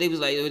much of it, they was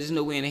like, oh, there's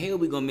no way in the hell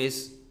we gonna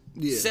miss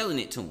selling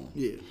it to them.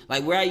 Yeah.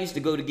 Like where I used to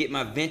go to get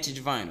my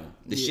vintage vinyl,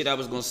 the shit I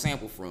was gonna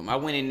sample from. I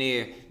went in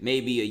there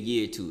maybe a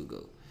year or two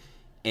ago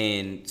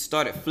and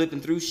started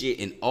flipping through shit,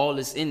 and all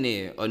that's in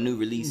there are new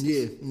releases.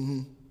 Yeah.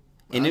 Mm-hmm.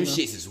 And them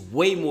shits is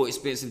way more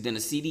expensive than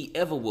a CD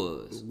ever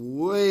was.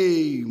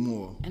 Way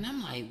more. And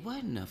I'm like,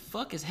 what in the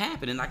fuck is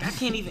happening? Like I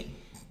can't even...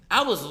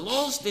 I was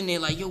lost in there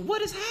like, yo,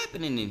 what is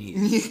happening in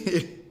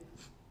here?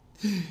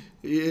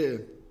 Yeah.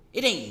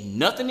 It ain't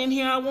nothing in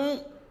here I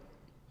want.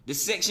 The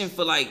section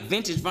for like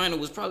vintage vinyl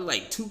was probably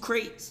like 2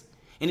 crates.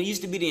 And it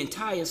used to be the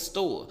entire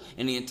store.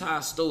 And the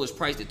entire store is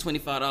priced at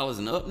 $25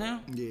 and up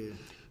now. Yeah.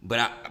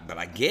 But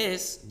I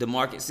guess the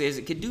market says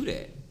it could do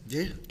that.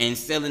 Yeah. And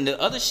selling the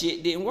other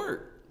shit didn't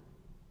work.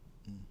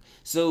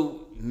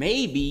 So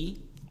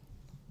maybe...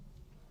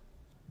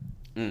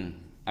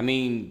 I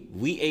mean,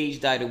 we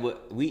aged out of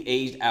what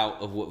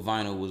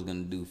vinyl was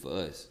gonna do for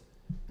us,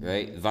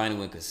 right?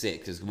 Vinyl and cassette,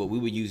 because what we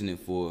were using it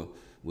for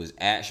was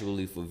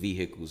actually for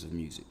vehicles of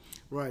music.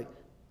 Right.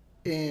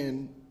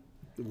 And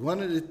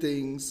one of the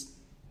things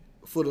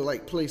for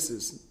the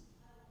places,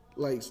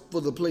 like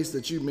for the place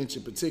that you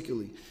mentioned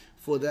particularly,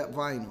 for that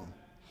vinyl,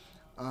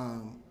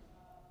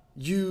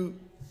 you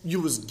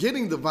was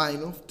getting the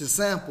vinyl to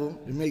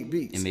sample and make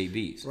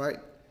beats. Right.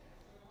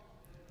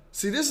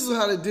 See, this is what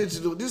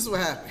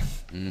happened.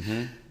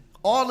 Mm-hmm.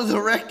 All of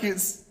the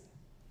records,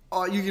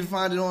 you can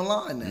find it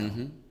online now.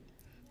 Mm-hmm.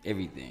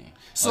 Everything.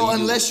 So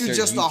unless you're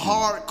just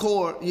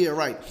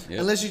YouTube.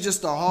 Unless you're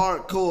just a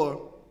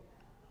hardcore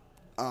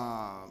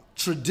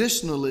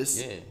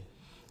traditionalist,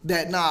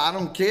 that I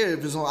don't care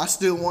if it's on. I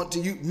still want to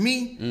use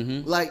me.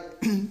 Mm-hmm. Like,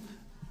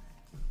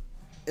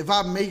 if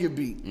I make a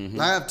beat,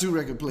 I have 2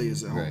 record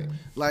players at home. Right.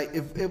 Like,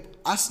 if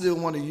I still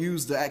want to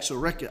use the actual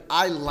record,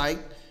 I like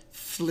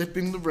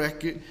flipping the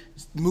record,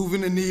 moving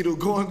the needle,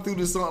 going through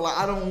the song. Like,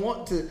 I don't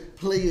want to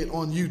play it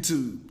on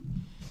YouTube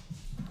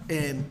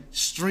and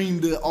stream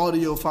the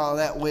audio file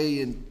that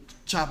way and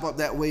chop up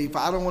that wave.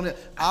 I don't want to.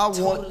 I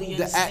want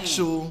the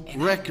actual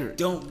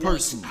record.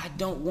 I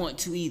don't want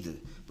to either.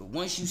 But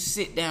once you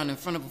sit down in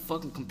front of a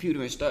fucking computer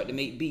and start to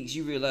make beats,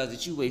 you realize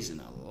that you're wasting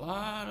a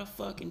lot of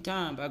fucking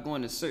time by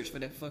going to search for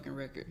that fucking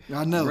record.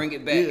 I know. Bring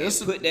it back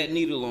and put that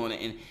needle on it.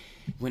 And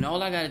when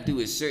all I gotta do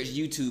is search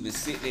YouTube and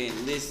sit there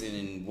and listen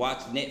and watch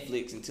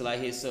Netflix until I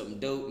hear something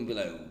dope and be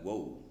like,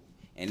 whoa.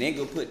 And then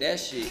go put that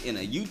shit in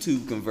a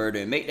YouTube converter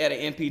and make that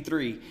an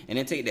MP3 and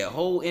then take that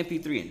whole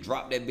MP3 and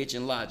drop that bitch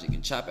in Logic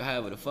and chop it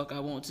however the fuck I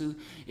want to,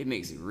 it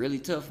makes it really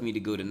tough for me to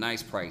go to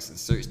Nice Price and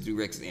search through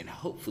records and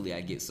hopefully I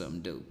get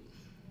something dope.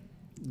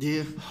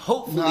 Yeah.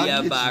 Hopefully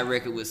I buy a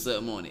record with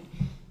something on it.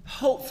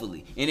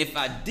 Hopefully. And if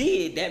I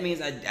did, that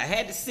means I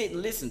had to sit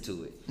and listen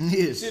to it.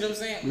 Yes. See what I'm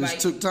saying?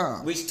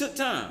 Which took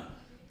time.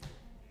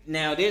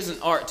 Now, there's an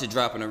art to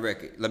dropping a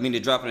record. I mean, to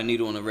dropping a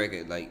needle on a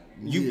record. Like,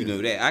 you know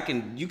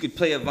that. You could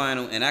play a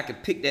vinyl and I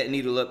could pick that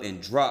needle up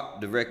and drop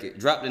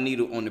the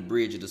needle on the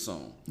bridge of the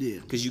song. Yeah.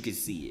 Because you can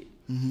see it.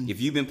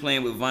 If you've been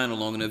playing with vinyl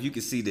long enough, you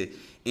can see the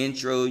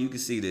intro, you can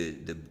see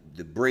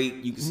the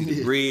break, you can see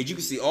the bridge, you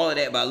can see all of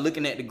that by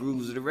looking at the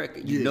grooves of the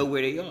record. You know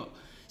where they are.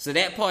 So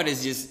that part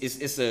is just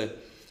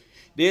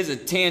there's a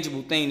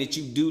tangible thing that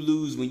you do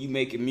lose when you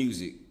making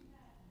music.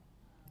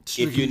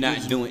 If you're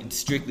not doing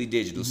strictly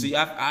digital. See,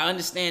 I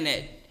understand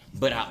that,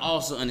 but I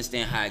also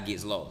understand how it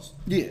gets lost.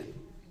 Yeah.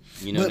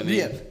 You know what I mean?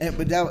 Yeah,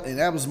 but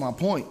that was my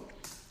point.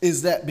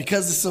 Is that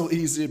because it's so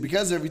easy,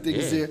 because everything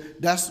is there,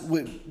 that's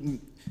what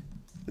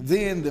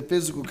then the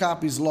physical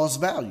copies lost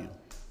value.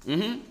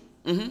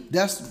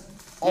 That's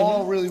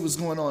all really was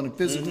going on. The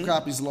physical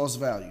copies lost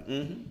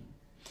value.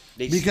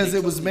 Because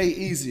it was made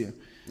easier.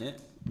 Yeah.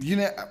 You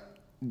know,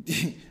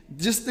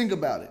 just think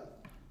about it.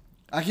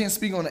 I can't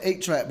speak on the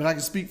 8-track, but I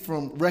can speak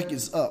from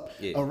records up.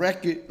 Yeah. A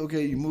record,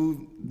 okay, you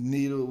move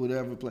needle,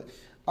 whatever, play.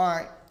 All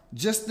right,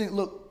 just think,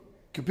 look,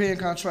 compare and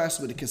contrast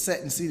with the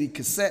cassette and CD.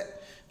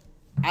 Cassette,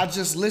 I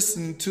just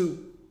listened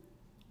to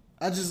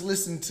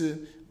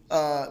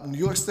New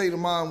York State of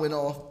Mind went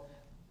off.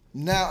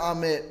 Now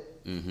I'm at,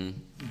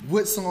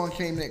 what song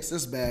came next?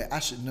 That's bad. I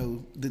should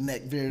know the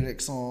very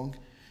next song.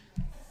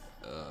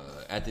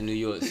 After New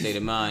York State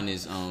of Mind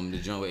is the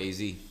joint with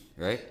AZ,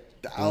 right?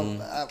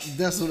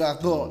 That's what I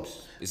thought.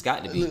 It's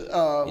got to be.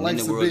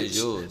 Life's the a world bitch. is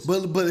yours.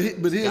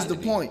 But here's the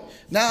point.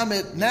 Now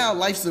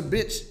Life's a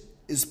Bitch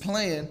is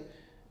playing,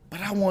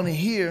 but I want to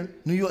hear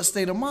New York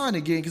State of Mind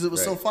again because it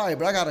was so fire.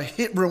 But I gotta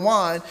hit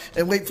rewind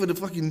and wait for the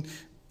fucking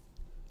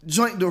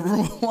joint to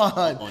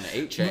rewind. On the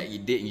 8-track, you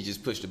didn't. You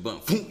just pushed the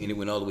button and it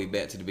went all the way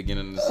back to the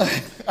beginning of the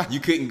song. You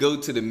couldn't go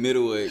to the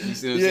middle of it. You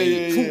see what I'm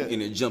saying?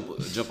 And then jump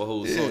a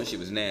whole song. That shit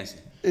was nasty.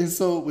 And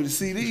so with the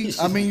CD,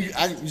 I mean, you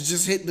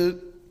just hit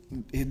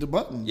the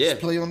button. Yeah.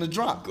 Just play on the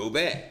drop. Go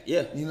back.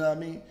 Yeah. You know what I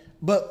mean?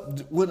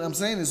 But what I'm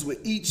saying is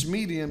with each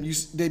medium,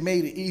 they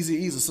made it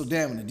easier. So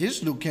damn, when the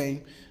digital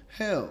came,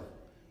 hell,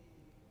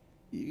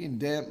 you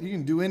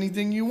can do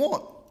anything you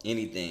want.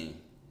 Anything.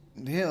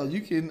 Hell,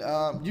 you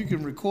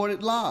can record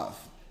it live.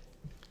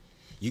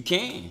 You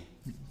can.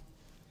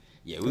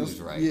 Yeah, we was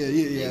right. Yeah.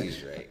 We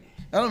was right.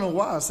 I don't know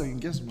why I second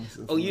guessed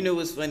myself. Oh, you know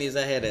what's funny is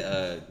I had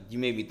you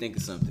made me think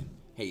of something.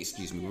 Hey,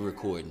 excuse me, we're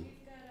recording.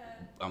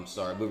 I'm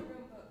sorry, but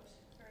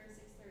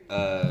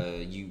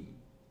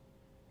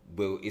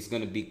but it's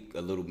gonna be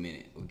a little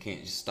minute. We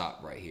can't just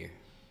stop right here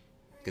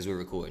because we're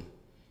recording.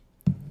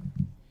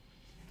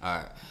 All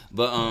right,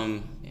 but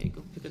hey,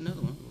 go pick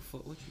another one.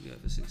 What you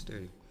got for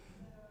 6:30?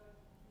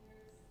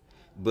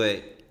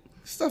 But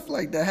stuff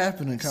like that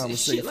happen in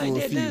Conversation shit like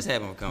that does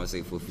happen in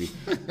Conversation for a Fee.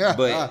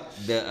 But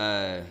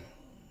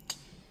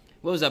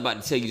what was I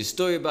about to tell you? The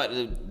story about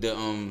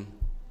the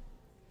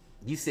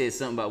you said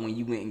something about when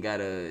you went and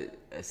got a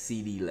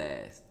CD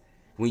last.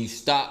 When you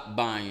stopped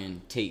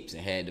buying tapes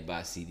and had to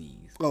buy CDs.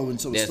 Oh, and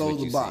so it stole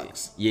the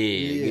box. Yeah.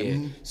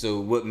 Mm-hmm.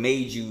 So what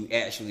made you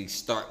actually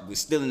start, was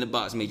still in the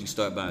box, made you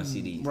start buying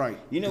CDs. Right.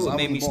 You know what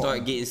made me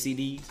start getting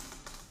CDs?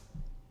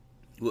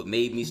 What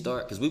made me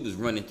start? Because we was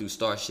running through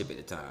Starship at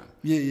the time.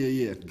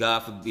 Yeah.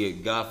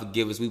 God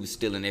forgive us, we was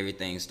stealing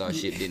everything.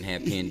 Starship didn't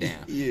have pinned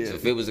down. Yeah. So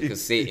if it was a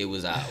cassette, it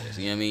was ours.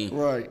 You know what I mean?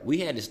 Right. We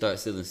had to start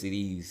selling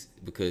CDs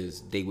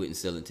because they wouldn't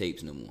selling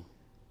tapes no more.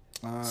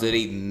 So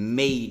they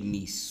made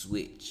me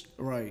switch.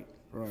 Right.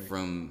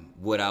 From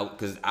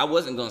because I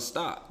wasn't gonna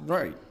stop.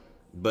 Right.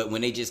 But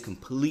when they just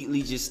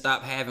completely just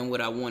stopped having what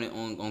I wanted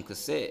on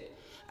cassette,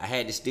 I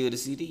had to steal the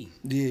CD.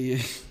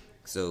 Yeah.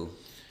 So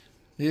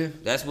yeah,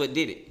 that's what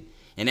did it.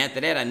 And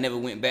after that, I never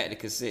went back to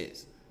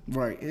cassettes.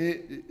 Right.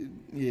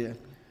 Yeah.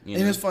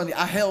 And it's funny.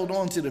 I held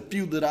on to the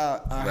few that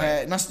I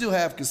had, and I still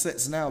have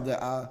cassettes now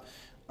that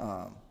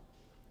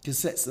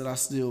cassettes that I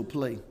still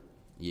play.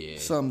 Yeah.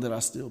 Some that I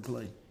still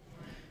play.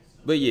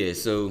 But yeah,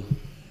 so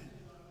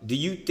do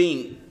you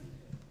think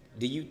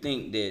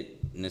that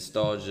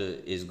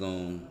nostalgia is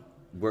gonna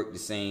work the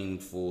same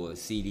for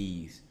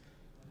CDs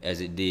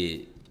as it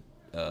did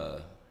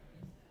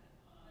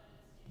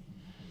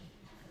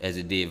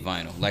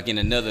vinyl? Like in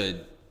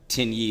another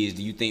 10 years,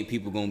 do you think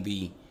people gonna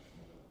be?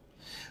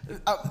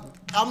 I'm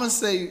gonna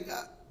say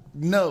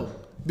no,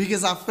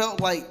 because I felt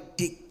like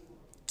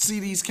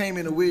CDs came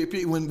in a weird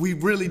period when we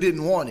really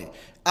didn't want it.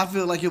 I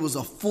feel like it was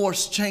a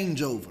forced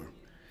changeover.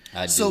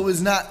 So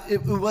it's not.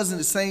 It wasn't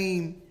the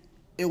same.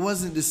 It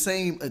wasn't the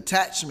same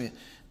attachment.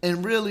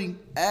 And really,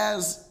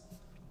 as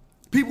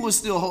people were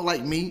still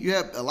like me, you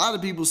have a lot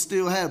of people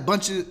still had a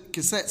bunch of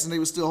cassettes and they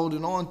were still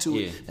holding on to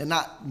it and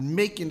not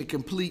making the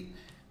complete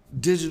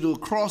digital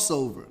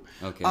crossover.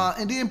 Okay.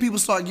 And then people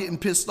start getting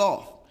pissed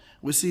off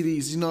with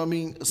CDs. You know what I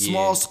mean? A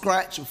small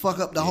scratch will fuck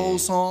up the whole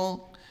song.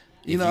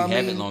 You know what I mean?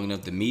 If you have it long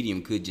enough, the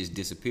medium could just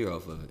disappear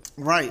off of it.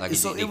 Right. Like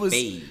so it was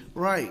fade.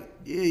 Right.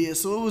 Yeah.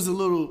 So it was a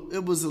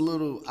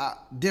little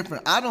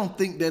different. I don't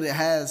think that it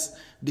has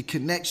the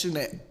connection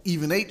that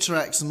even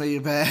 8-tracks may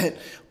have had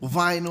with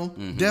vinyl.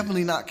 Mm-hmm.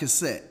 Definitely not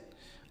cassette.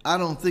 I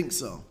don't think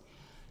so.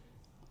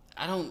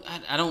 I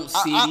don't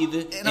see it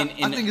either.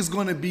 I think it's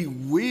going to be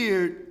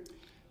weird.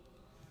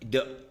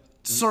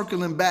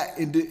 Circling back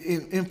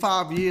in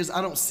 5 years,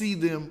 I don't see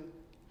them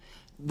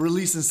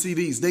releasing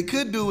CDs. They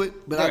could do it,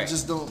 but I Right.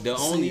 just don't. The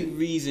see only it.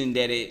 reason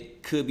that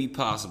it could be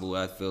possible,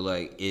 I feel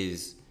like,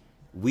 is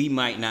we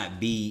might not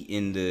be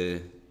in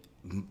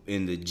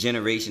the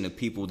generation of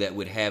people that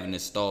would have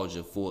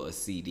nostalgia for a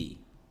CD.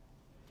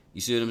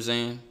 You see what I'm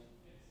saying?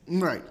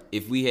 Right.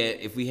 If we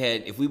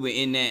were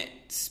in that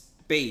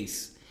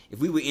space, if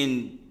we were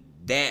in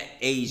that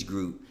age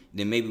group,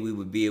 then maybe we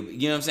would be able,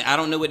 you know what I'm saying? I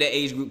don't know what that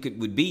age group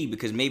would be,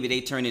 because maybe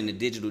they turn into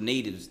digital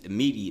natives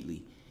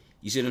immediately.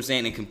 You see what I'm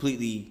saying? And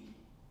completely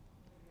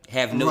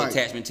have no Right.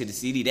 attachment to the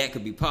CD. That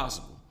could be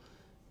possible.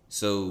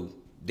 So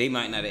they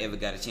might not have ever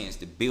got a chance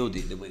to build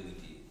it the way we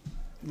did.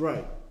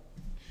 Right.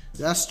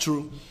 That's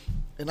true.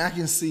 And I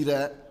can see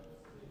that.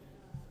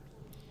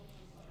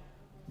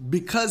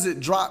 Because it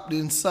dropped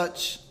in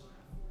such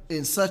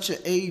an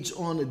age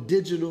on the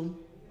digital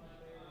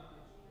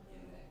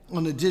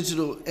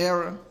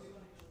era,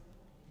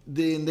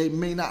 then they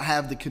may not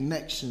have the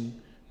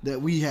connection that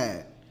we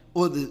had,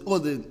 or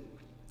the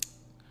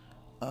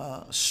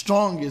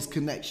strongest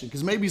connection.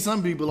 Because maybe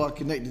some people are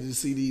connected to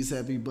CDs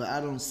heavy, but I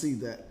don't see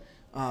that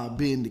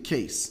being the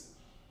case.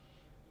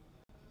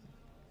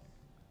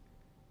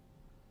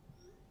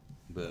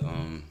 But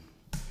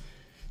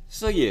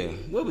so yeah,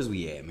 where was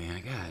we at,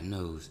 man? God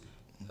knows.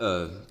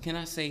 Can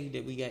I say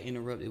that we got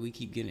interrupted? We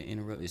keep getting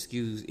interrupted.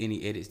 Excuse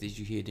any edits that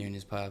you hear during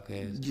this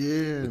podcast.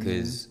 Yeah,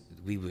 because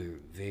we were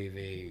very,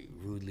 very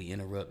rudely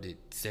interrupted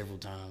several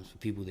times for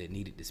people that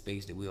needed the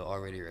space that we were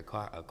already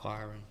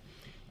acquiring.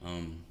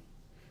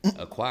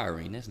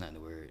 Acquiring, that's not the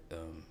word.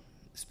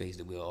 Space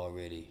that we were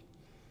already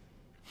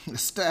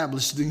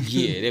established in.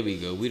 Yeah, there we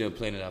go. We done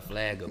planted our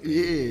flag up.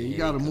 Yeah, you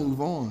gotta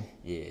move on.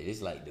 Yeah,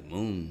 it's like the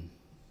moon.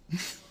 You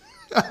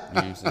know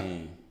what I'm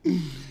saying?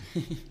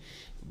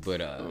 But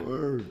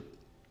Word.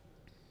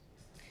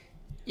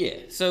 yeah,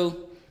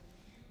 so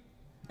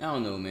I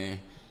don't know, man.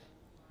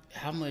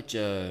 How much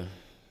do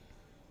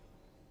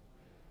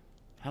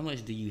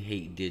you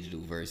hate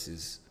digital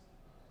versus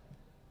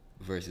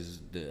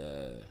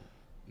the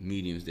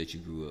mediums that you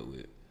grew up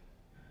with?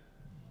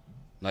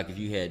 Like if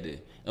you had to,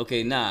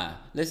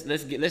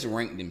 let's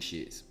rank them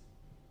shits.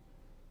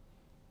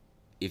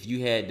 If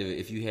you had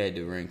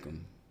to rank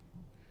them,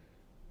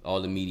 all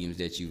the mediums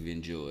that you've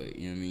enjoyed,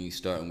 you know what I mean?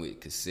 Starting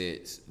with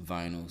cassettes,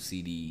 vinyl,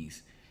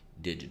 CDs,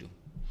 digital.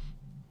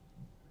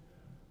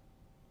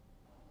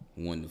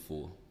 1 to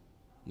 4.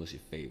 What's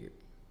your favorite?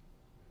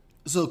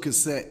 So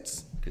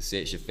cassettes.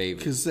 Cassette's your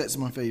favorite. Cassette's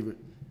my favorite.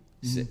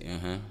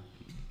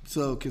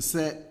 So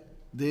cassette,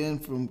 then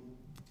from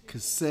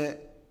cassette,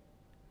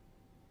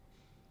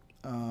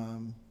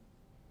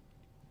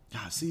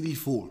 CD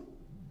 4.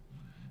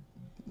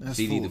 That's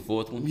CD, 4. the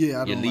fourth one?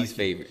 Yeah, I don't Your like least it.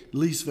 favorite.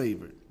 Least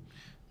favorite.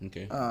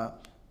 Okay.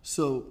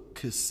 So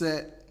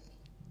cassette,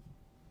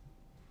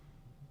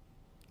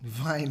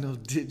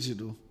 vinyl,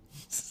 digital,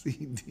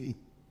 CD.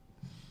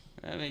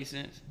 That makes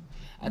sense.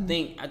 I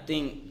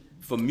think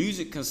for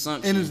music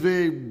consumption, And it's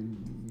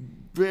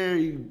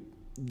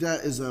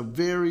that is a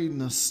very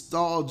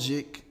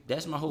nostalgic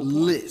that's my whole point.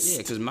 list. Yeah,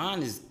 because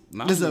mine is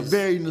It's a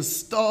very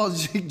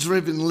nostalgic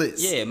driven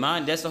list. yeah,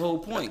 mine. That's the whole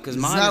point. Because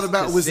It's mine not is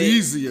about what's cassette.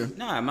 easier.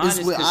 Nah, mine it's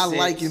is what I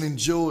like cassettes. and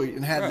enjoy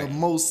and have the Right.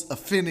 most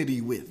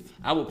affinity with.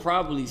 I would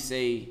probably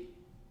say,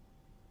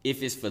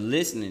 if it's for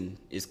listening,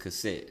 it's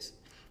cassettes.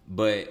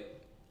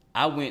 But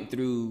I went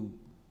through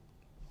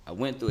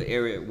an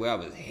area where I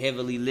was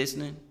heavily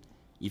listening.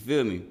 You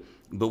feel me?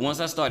 But once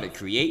I started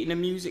creating the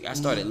music, I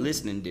started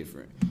listening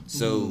different.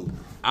 So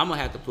I'm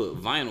gonna have to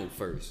put vinyl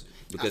first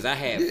because I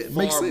had Yeah, it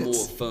makes far sense.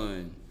 more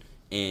fun,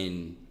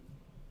 and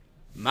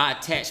my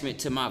attachment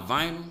to my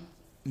vinyl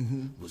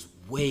was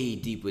way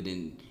deeper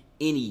than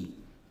any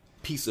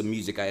piece of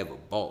music I ever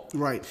bought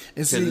Right.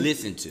 And to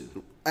listen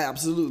to.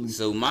 Absolutely.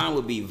 So mine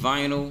would be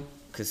vinyl,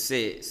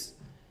 cassettes,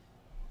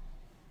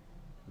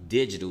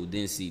 digital,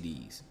 then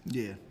CDs.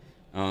 Yeah.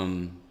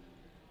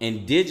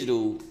 And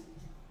digital,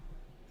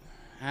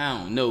 I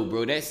don't know,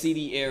 bro. That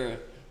CD era.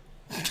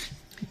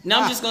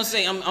 Now I'm just gonna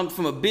say, I'm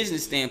from a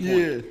business standpoint.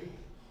 Yeah.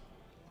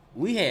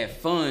 We had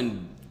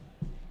fun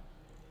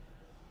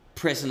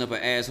pressing up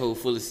an asshole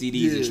full of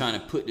CDs and Yeah. trying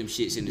to put them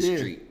shits in the Yeah.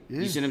 street.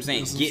 Yeah. You see what I'm saying?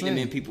 That's what I'm Getting them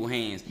in saying. people's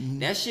hands.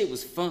 That shit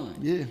was fun.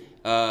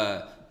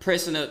 Yeah.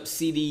 Pressing up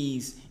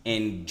CDs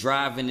and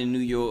driving to New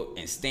York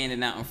and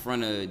standing out in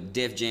front of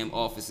Def Jam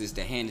offices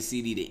to hand the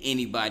CD to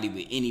anybody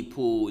with any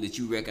pull that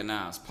you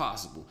recognize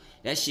possible.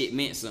 That shit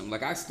meant something.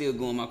 Like I still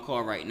go in my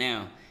car right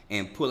now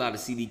and pull out a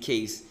CD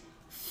case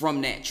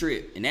from that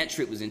trip. And that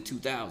trip was in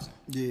 2000.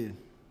 Yeah.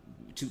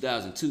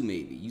 2002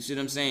 maybe. You see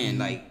what I'm saying?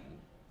 Like,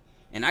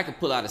 and I could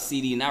pull out a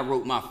CD and I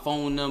wrote my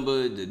phone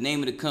number, the name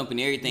of the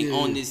company, everything Yeah.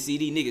 on this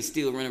CD. Niggas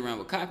still running around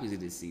with copies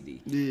of this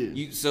CD.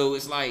 Yeah. So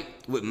it's like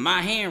with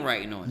my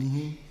handwriting on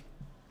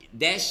it,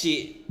 that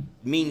shit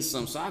means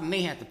something. So I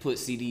may have to put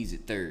CDs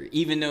at third,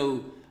 even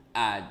though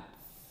I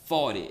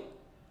fought it.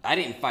 I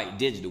didn't fight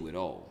digital at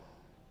all.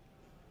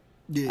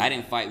 Yeah. I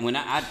didn't fight when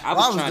I I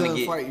was was trying to done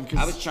get fighting 'cause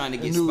I was trying to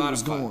I get knew it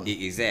was Spotify. going.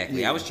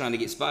 Exactly. Yeah. I was trying to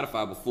get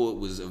Spotify before it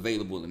was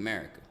available in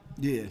America.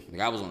 Yeah. Like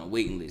I was on a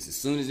waiting list. As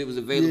soon as it was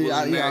available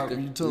in America,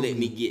 you told let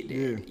me get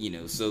there. Yeah. You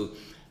know, so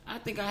I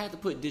think I had to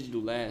put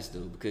digital last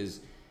though,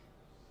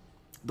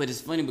 but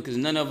it's funny because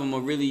none of them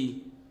are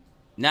really,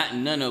 not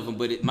none of them,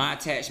 but my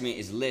attachment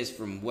is less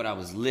from what I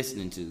was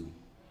listening to,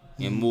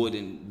 and more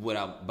than what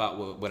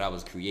I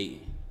was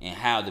creating and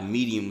how the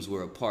mediums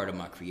were a part of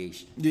my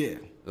creation. Yeah.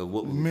 Of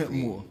what It meant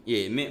more. Yeah,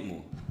 it meant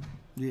more.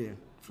 Yeah,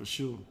 for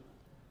sure.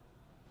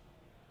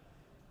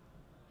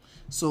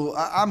 So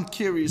I'm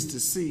curious to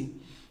see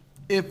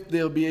if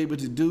they'll be able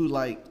to do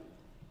like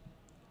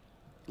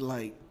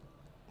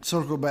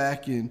circle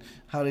back and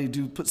how they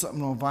do put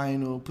something on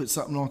vinyl, put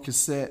something on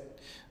cassette.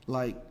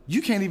 Like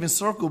you can't even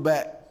circle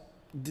back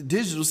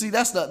digital. See,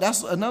 that's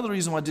another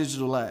reason why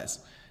digital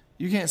lasts.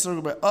 You can't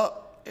circle back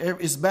up.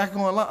 It's back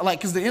online, like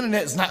because the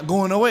internet's not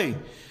going away.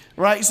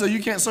 Right, so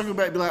you can't circle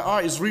back and be like, all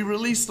right, it's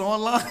re-released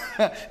online.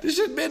 This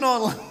shit been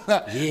online.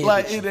 Yeah,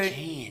 like but it ain't.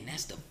 can.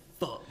 That's the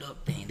fucked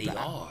up thing. They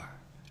are.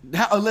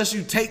 Unless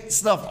you take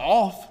stuff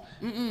off.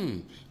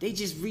 They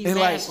just And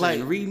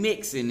remastering,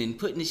 remixing, and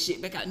putting the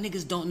shit back out.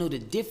 Niggas don't know the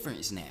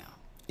difference now.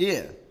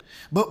 Yeah,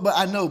 but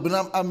I know,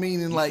 but I'm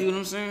meaning like, see what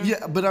I'm saying?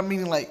 Yeah, but I'm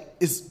meaning like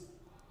it's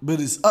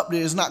up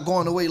there. It's not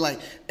going away. Like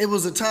it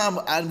was a time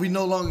we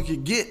no longer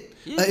could get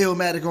an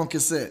Illmatic on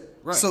cassette.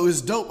 Right. So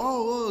it's dope.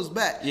 Oh, it's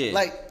back. Yeah.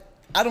 Like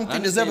I don't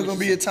think there's ever gonna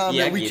be a time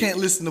that we can't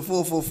listen to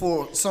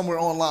 444 somewhere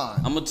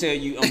online. I'm gonna tell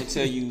you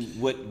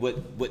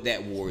what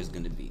that war is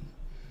gonna be.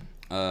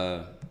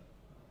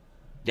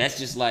 That's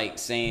just like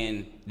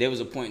saying there was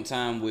a point in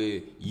time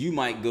where you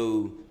might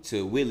go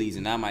to Willie's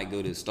and I might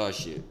go to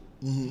Starship.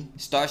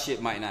 Starship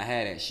might not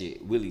have that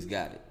shit. Willie's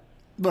got it.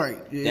 Right.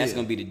 Yeah, That's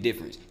gonna be the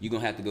difference. You're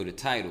gonna have to go to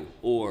Tidal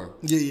or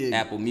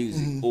Apple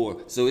Music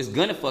so it's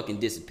gonna fucking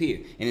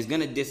disappear, and it's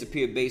gonna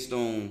disappear based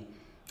on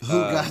who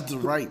got the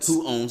rights,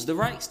 who owns the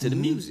rights to the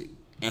music,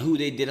 and who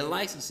they did a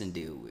licensing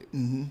deal with.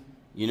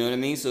 You know what I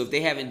mean? So if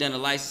they haven't done a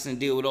licensing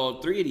deal with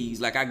all three of these,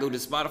 like I go to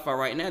Spotify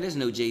right now, there's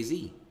no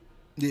Jay-Z.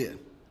 Yeah.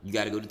 You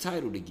got to go to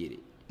Tidal to get it.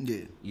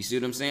 Yeah. You see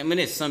what I'm saying? I mean,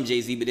 there's some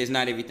Jay-Z, but there's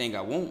not everything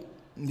I want.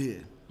 Yeah.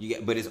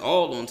 But it's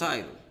all on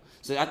Tidal.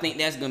 So I think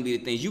that's gonna be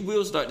the thing. You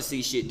will start to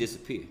see shit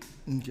disappear.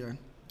 Okay.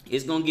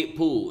 It's gonna get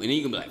pulled, and then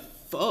you're gonna be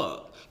like,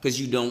 "Fuck," because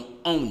you don't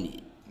own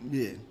it.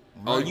 Yeah.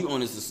 All Right. you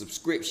own is a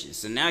subscription.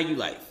 So now you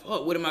like,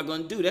 fuck, what am I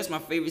gonna do? That's my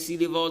favorite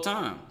CD of all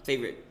time.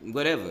 Favorite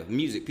whatever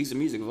piece of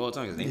music of all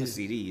time. Because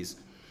they ain't CDs,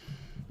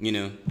 you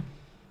know.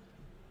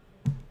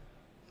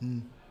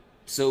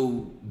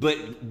 So,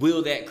 but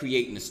will that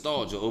create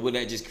nostalgia, or will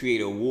that just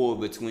create a war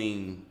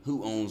between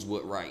who owns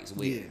what rights?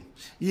 Where? Yeah,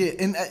 yeah,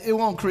 and it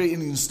won't create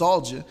any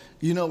nostalgia.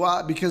 You know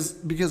why? Because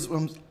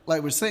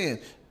like we're saying,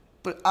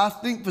 but I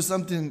think for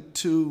something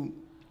to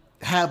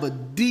have a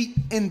deep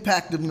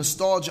impact of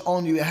nostalgia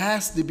on you, it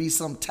has to be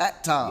some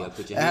tactile. Yeah,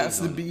 put your it hands has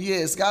to on be. Yeah,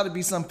 it's got to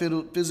be some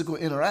physical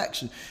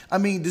interaction. I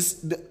mean,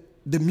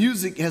 the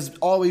music has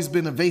always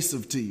been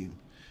evasive to you.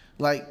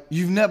 Like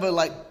you've never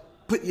like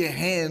put your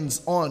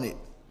hands on it.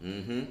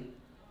 Mm-hmm.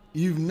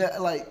 You've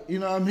never you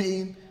know what I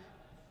mean.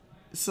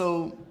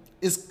 So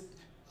it's,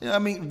 you know what I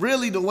mean,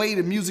 really the way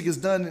the music is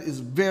done is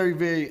very,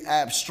 very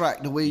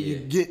abstract. The way you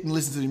get and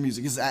listen to the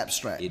music is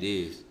abstract. It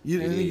is. You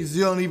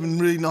don't even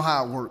really know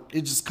how it works.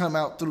 It just come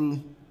out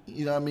through,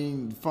 you know what I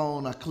mean, the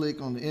phone. I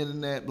click on the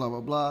internet, blah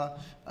blah blah.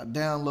 I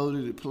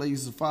download it. It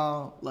plays the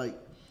file. Like,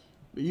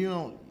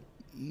 you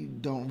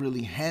don't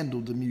really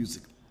handle the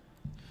music.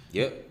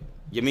 Yep.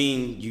 You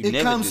mean you It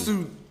never comes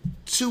do. through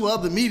two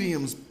other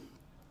mediums.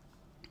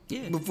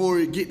 Yeah. Before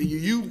it get to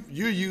you,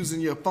 you're using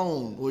your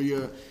phone or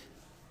your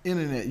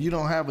internet. You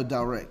don't have a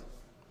direct.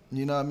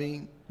 You know what I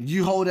mean?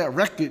 You hold that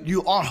record,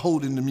 you are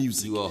holding the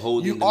music. You are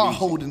holding You the are music.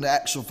 holding the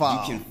actual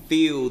file. You can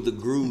feel the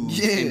groove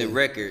Yeah. in the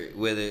record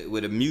where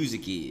the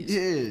music is.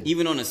 Yeah.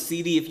 Even on a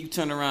CD, if you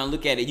turn around and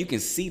look at it, you can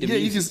see the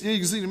music. you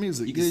can see the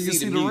music. You can see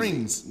the the music.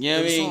 rings. You know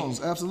what I of the mean?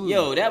 songs. Absolutely.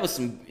 Yo, that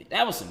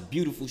was some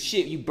beautiful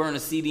shit. You burn a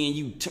CD and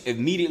you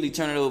immediately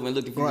turn it over and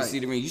look if you Right. can see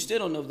the ring. You still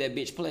don't know if that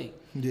bitch play.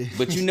 Yeah.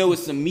 But you know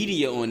it's some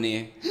media on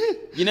there.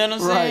 You know what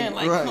I'm Right, saying?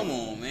 Like, right. come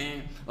on,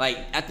 man. Like,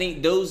 I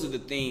think those are the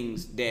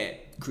things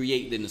that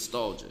create the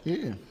nostalgia.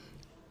 Yeah.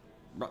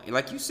 Right,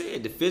 like you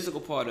said, the physical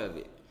part of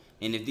it.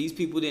 And if these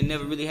people didn't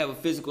never really have a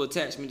physical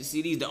attachment to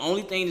CDs, the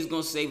only thing that's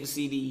gonna save a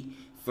CD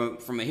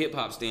from a hip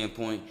hop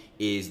standpoint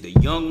is the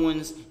young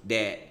ones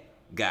that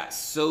got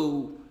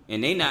so,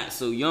 and they not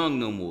so young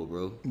no more,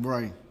 bro.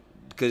 Right.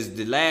 Because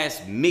the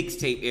last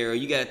mixtape era,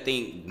 you gotta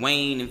think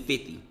Wayne and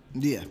 50,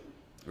 Yeah.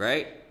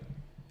 right?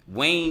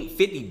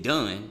 50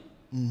 done.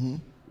 Mm-hmm.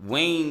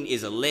 Wayne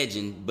is a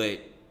legend, but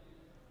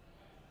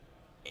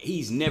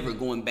he's never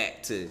going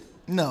back to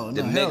the hell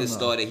mega no.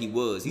 star that he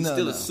was. He's No,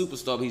 still no. a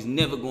superstar, but he's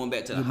never going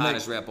back to the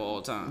hottest rapper of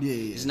all time. Yeah,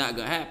 yeah. It's not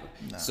gonna happen.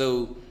 Nah.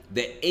 So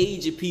the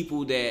age of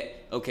people that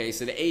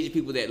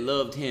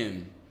loved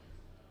him,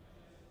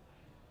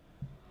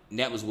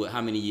 that was what,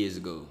 how many years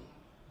ago?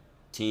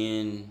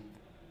 10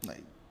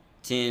 Like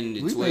to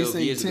we may 12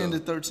 say years 10 ago.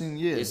 to 13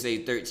 years. Let's say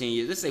 13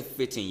 years. Let's say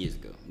 15 years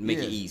ago. Make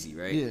Yeah. it easy,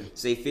 right? Yeah.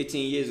 Say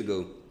 15 years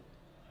ago.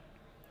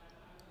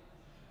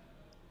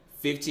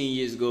 15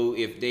 years ago,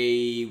 if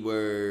they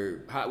were,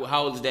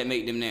 how old does that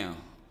make them now?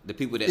 The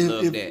people that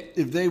love that.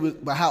 If they was,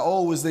 but how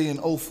old was they in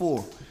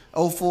 04?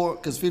 04,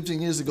 because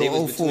 15 years ago, They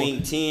was 04.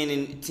 between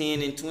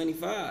 10 and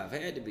 25.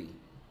 Had to be.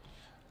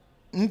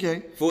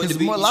 Okay. For it to Because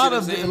be- a you see lot what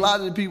of I'm the, saying? a lot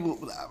of the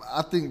people,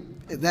 I think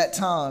at that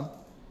time,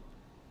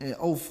 in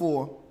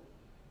 04.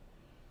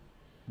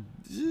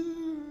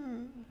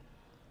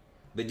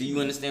 But do you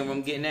understand where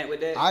I'm getting at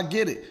with that? I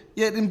get it.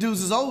 Yeah, them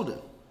dudes is older.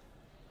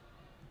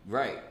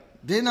 Right.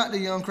 They're not the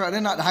young crowd.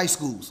 They're not the high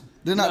schools.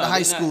 They're not No, the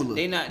high they're not- schoolers.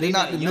 they not- They're they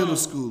not not the middle young.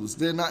 schoolers.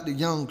 They're not the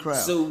young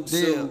crowd. So-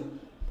 They're so-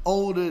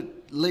 older,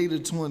 later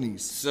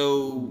 20s.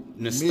 So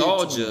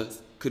nostalgia Mid-20s.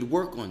 could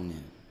work on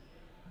them.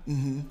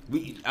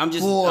 I'm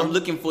For-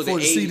 looking for the for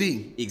the age,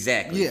 CD.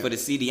 Exactly. Yeah. For the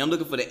CD. I'm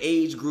looking for the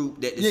age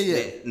group that, Yeah.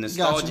 that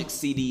nostalgic Gotcha.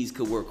 CDs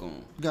could work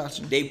on.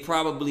 Gotcha. They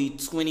probably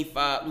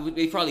 25,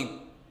 they probably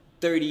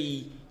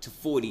 30 to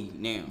 40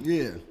 now.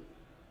 Yeah.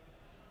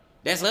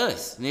 That's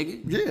us,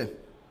 nigga. Yeah.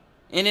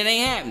 And it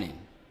ain't happening.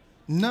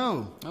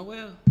 No. Oh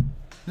well.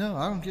 No,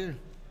 I don't care.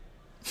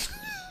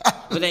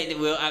 But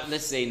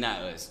let's say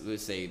not us.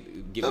 Let's say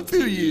give A them few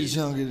 10 years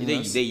younger than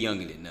us. They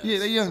younger than us. Yeah,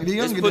 they're younger. They're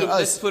Let's younger put than them, us.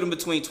 Let's put them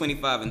between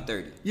 25 and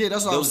 30. Yeah,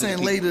 that's what I'm Those are the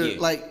saying. people- Later, yeah.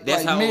 like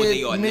That's how old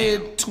they are now.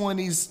 mid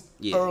 20s,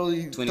 Yeah.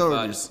 early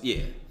 25 30s.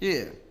 Yeah.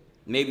 Yeah,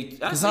 Maybe.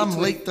 because I'm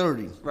late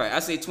 30. Right. I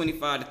say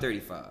 25 to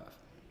 35.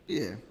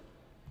 Yeah,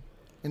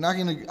 and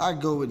I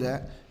go with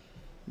that.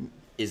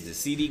 Is the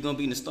CD gonna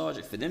be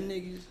nostalgic for them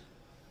niggas?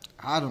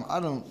 I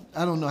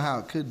don't know how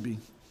it could be.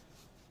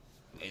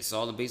 It's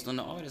all based on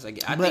the artist. I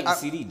But think the I-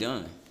 CD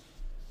done.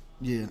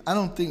 Yeah, I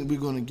don't think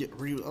we're gonna get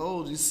real.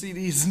 Oh, these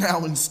CDs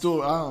now in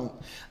store.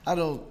 I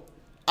don't.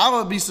 I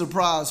would be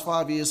surprised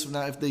 5 years from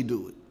now if they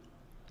do it,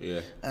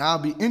 Yeah. and I'll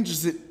be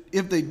interested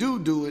if they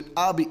do it.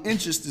 I'll be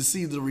interested to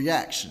see the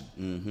reaction.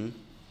 Mm-hmm.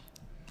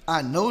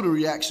 I know the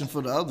reaction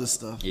for the other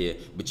stuff. Yeah.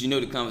 But you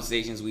know the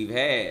conversations we've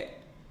had.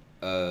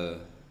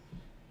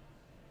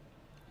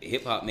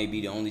 Hip hop may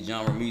be the only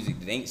genre of music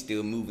that ain't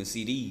still moving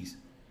CDs.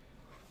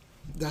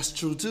 That's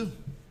true too.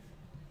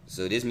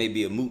 So this may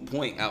be a moot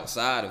point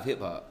outside of hip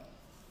hop.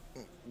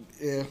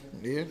 Yeah,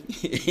 yeah.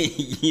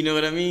 You know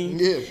what I mean?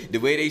 Yeah. The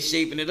way they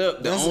shaping it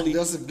up,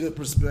 That's a good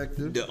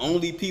perspective. the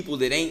only people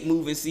that ain't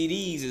moving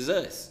CDs is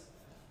us.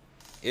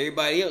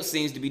 Everybody else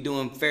seems to be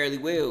doing fairly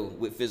well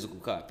with physical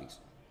copies.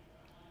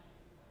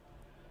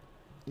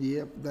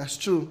 Yep, that's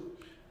true.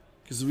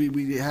 Because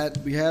we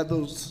had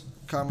those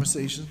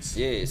conversations.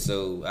 Yeah,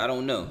 so I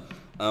don't know.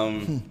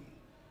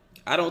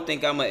 I don't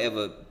think I'ma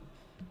ever.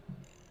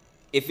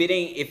 If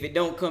it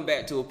don't come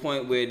back to a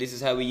point where this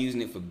is how we're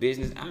using it for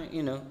business,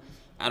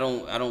 I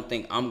don't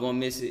think I'm gonna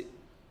miss it.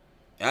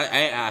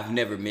 I've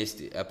never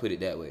missed it. I put it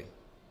that way.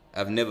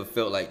 I've never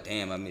felt like,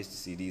 damn, I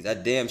missed the CDs. I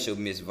damn sure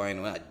miss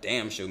vinyl. I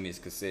damn sure miss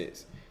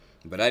cassettes.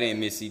 But I didn't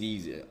miss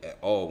CDs at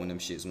all when them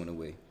shits went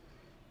away.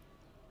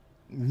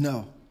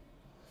 No.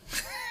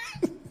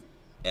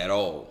 At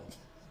all.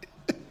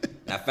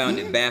 I found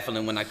it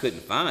baffling when I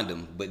couldn't find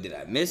them, but did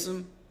I miss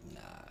them? Nah,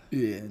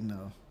 Yeah,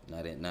 no.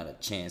 not a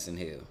chance in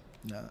hell.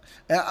 No.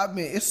 And I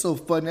mean, it's so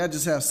funny. I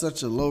just have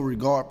such a low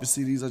regard for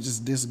CDs. I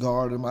just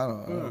discard them. I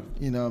don't,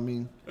 you know what I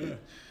mean?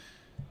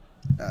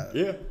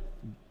 Yeah.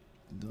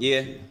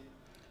 Yeah.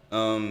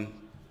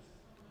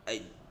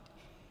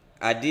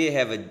 I did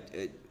have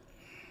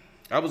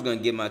I was gonna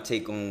give my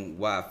take on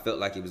why I felt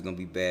like it was gonna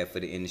be bad for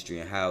the industry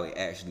and how it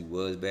actually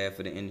was bad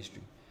for the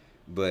industry,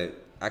 but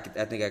I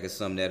think I could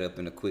sum that up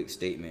in a quick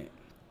statement.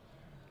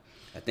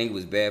 I think it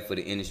was bad for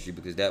the industry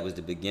because that was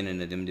the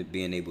beginning of them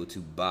being able to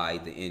buy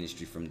the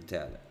industry from the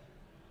talent.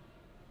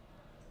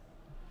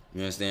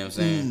 You understand what I'm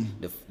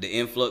saying? The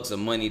influx of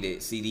money that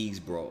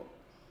CDs brought,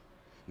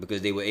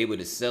 because they were able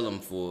to sell them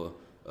for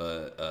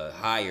a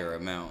higher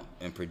amount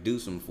and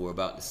produce them for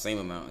about the same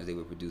amount as they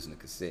were producing a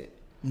cassette.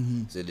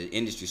 So the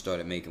industry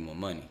started making more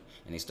money,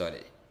 and they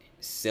started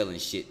selling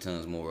shit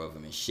tons more of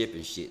them and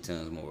shipping shit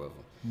tons more of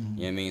them. You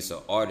know what I mean?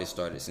 So artists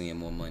started seeing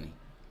more money.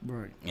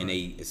 Right. And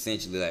they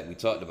essentially, like we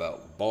talked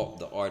about, bought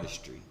the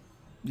artistry.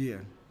 Yeah.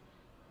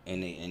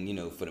 And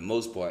for the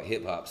most part,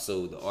 hip hop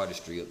sold the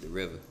artistry up the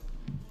river.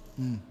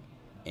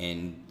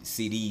 And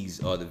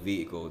CDs are the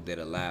vehicle that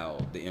allow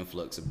the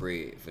influx of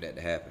bread for that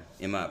to happen,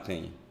 in my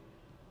opinion.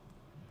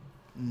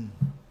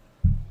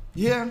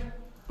 Yeah.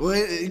 Well,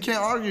 you can't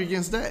argue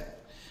against that.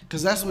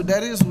 Because that's what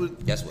that is.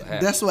 That's what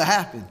happened. That's what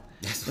happened.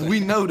 And we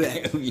know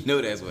that. We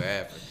know that's what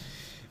happened.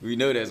 We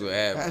know that's what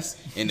happened.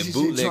 And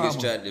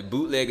the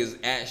bootleggers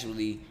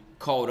actually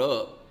caught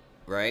up,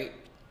 right?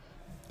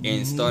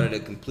 And started a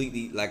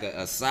completely, like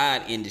a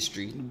side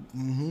industry.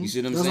 You see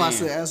what I'm That's saying? why I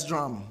said that's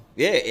drama.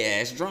 Yeah,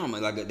 it's drama.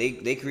 Like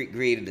they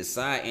created a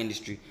side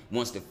industry.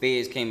 Once the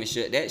feds came and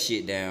shut that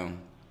shit down,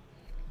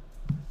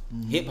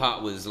 hip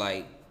hop was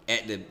like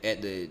at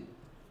the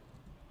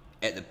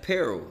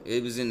peril.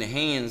 It was in the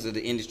hands of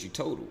the industry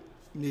total.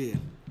 Yeah.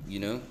 You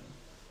know.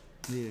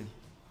 Yeah.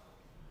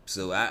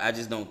 So I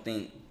just don't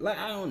think, like,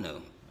 I don't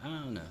know.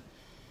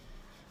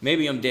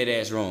 Maybe I'm dead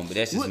ass wrong, but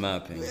that's just my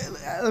opinion.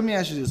 Let me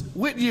ask you this: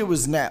 what year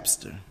was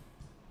Napster?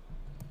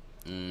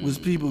 Was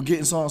people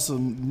getting songs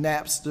from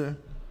Napster?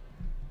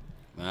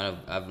 Man,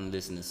 I've been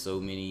listening to so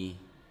many.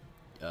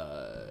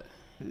 I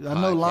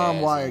know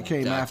LimeWire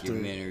came after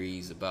it.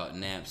 Documentaries about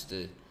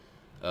Napster.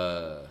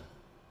 I'm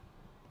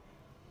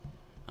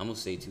gonna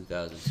say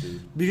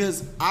 2002.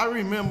 Because I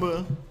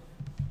remember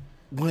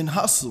when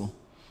Hustle,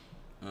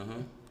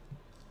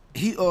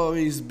 he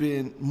always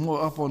been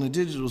more up on the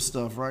digital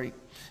stuff, right?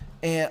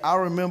 And I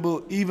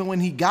remember even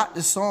when he got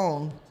the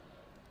song,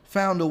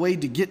 found a way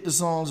to get the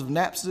songs of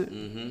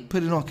Napster,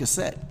 put it on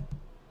cassette.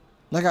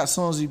 I got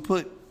songs he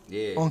put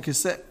on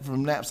cassette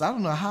from Napster. I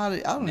don't know how I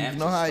don't even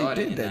know how he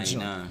did that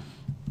jump.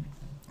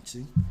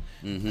 See,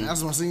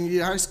 that's what I'm saying.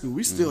 Yeah, high school,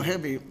 we still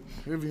heavy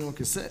on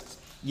cassettes.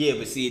 Yeah,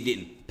 but see, it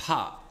didn't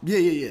pop.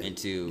 Yeah.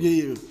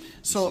 Until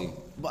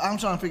So, but I'm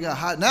trying to figure out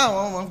how.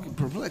 Now I'm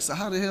perplexed. So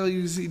how the hell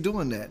is he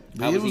doing that?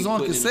 But it was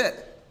on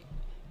cassette.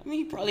 I mean,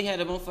 he probably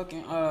had a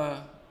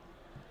motherfucking.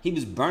 He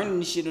was burning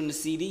the shit on the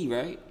CD,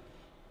 right?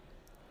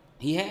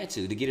 He had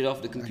to get it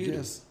off the computer. I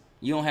guess.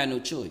 You don't have no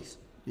choice.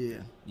 Yeah.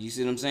 You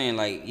see what I'm saying?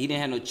 Like, he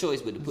didn't have no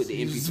choice but to put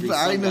the MP3.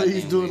 I know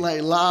he's doing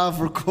like live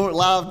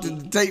to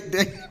the tape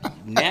deck.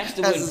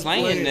 Napster wasn't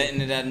playing nothing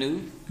that I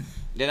knew.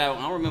 I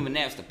don't remember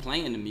Napster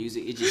playing the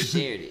music. It just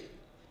shared it.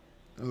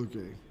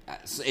 Okay.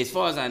 So as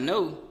far as I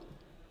know,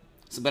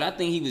 but I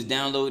think he was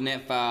downloading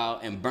that file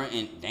and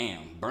burning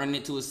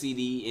it to a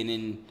CD and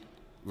then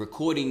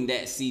recording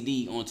that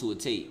CD onto a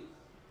tape.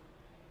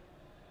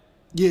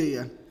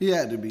 Yeah. He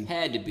had to be.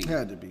 Had to be.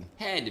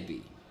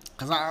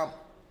 Cause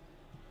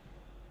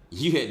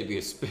You had to be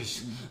a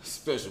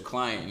special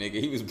client, nigga.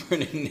 He was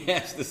burning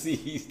Napster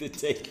CDs to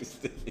take his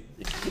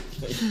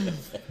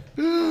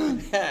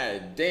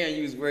God damn,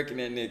 you was working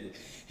that nigga.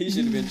 He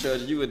should have been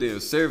charging you a damn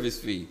service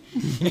fee.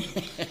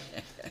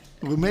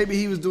 Well, maybe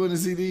he was doing the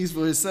CDs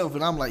for himself,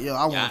 and I'm like, yo,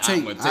 I want to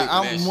tape.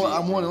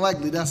 I'm more than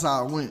likely that's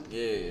how I went.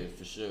 Yeah,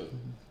 for sure.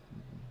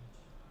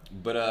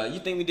 But you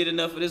think we did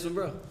enough for this one,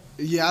 bro?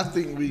 Yeah, I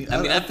think we.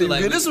 I feel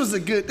like this was a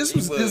good. This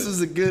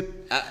was a good.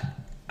 I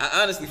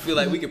honestly feel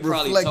like we could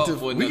probably talk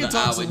for another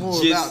hour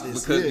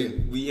just because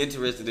we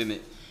interested in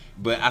it.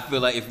 But I feel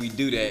like if we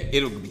do that,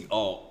 it'll be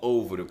all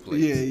over the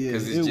place. Yeah.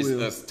 Because it's just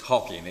us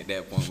talking at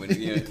that point.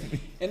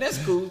 And that's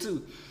cool,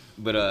 too.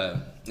 But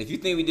if you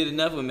think we did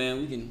enough of it,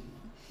 man, we can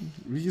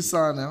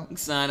sign out.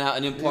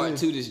 And then part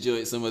 2 this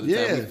joint some other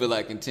time we feel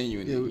like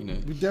continuing it. You know?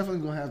 We're definitely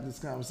going to have this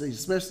conversation,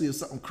 especially if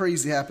something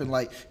crazy happened,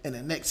 like in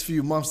the next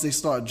few months they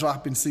start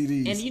dropping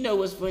CDs. And you know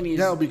what's funny is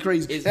that would be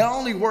crazy. It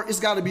only work.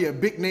 It's got to be a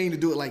big name to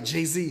do it, like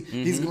Jay-Z.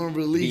 He's going to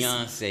release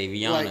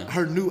Rihanna. Like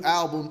her new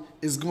album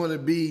is going to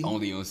be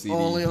only on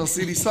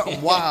CD.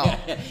 Something wild.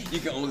 You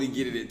can only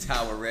get it at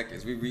Tower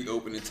Records. We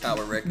reopened the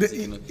Tower Records.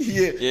 You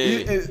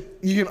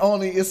can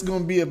only. It's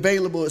going to be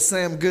available at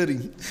Sam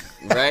Goody.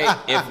 Right?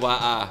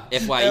 FYE.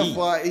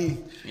 FYE.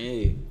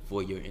 Yeah,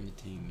 for your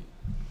entertainment.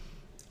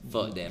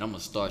 Fuck that. I'm a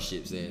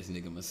Starships ass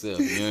nigga myself.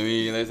 You know what I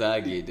mean? That's how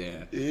I get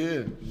down.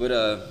 Yeah. But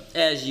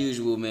as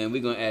usual, man,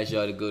 we're gonna ask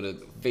y'all to go to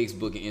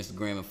Facebook and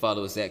Instagram and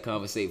follow us at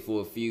Conversate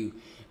for a Few.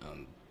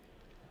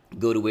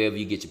 Go to wherever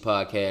you get your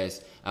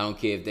podcasts. I don't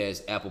care if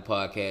that's Apple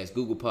Podcasts,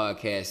 Google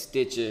Podcasts,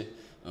 Stitcher,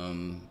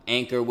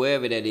 Anchor,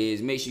 wherever that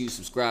is. Make sure you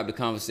subscribe to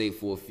Conversate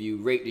for a Few.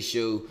 Rate the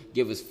show.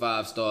 Give us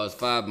 5 stars,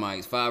 5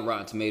 mics, 5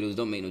 Rotten Tomatoes.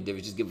 Don't make no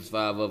difference. Just give us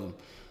 5 of them.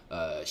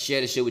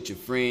 Share the show with your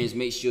friends.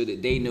 Make sure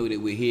that they know that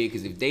we're here.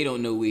 Because if they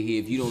don't know we're here,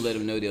 if you don't let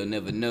them know, they'll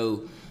never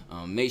know.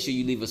 Make sure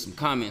you leave us some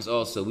comments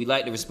also. We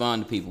like to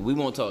respond to people. We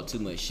won't talk too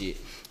much shit.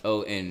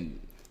 Oh, and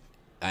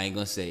I ain't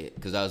gonna say it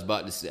because I was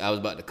about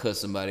to cuss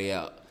somebody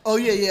out. Oh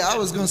yeah. I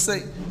was gonna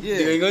say yeah.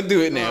 We ain't gonna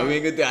do it now. We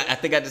ain't gonna do it. I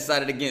think I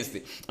decided against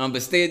it.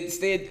 But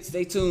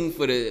stay tuned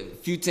for the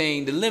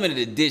Futane, the limited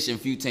edition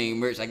Futane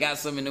merch. I got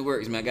some in the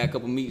works, man. I got a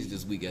couple meetings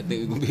this week. I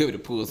think we're gonna be able to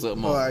pull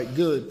something off. All right,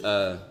 good.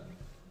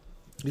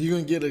 You're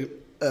gonna get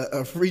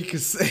a free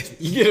cassette.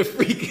 You get a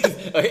free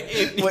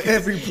cassette for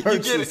every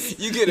purchase.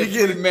 You get a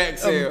free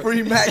Maxwell. A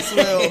free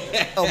Maxwell.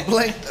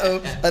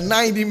 a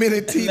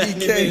 90-minute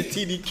TDK.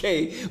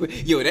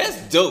 TDK. Yo,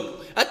 that's dope.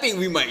 I think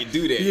we might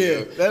do that. Yeah,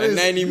 yo. that is.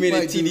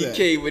 90-minute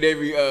TDK with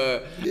every.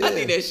 I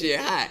think that shit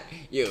hot.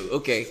 Yo,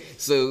 okay.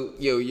 So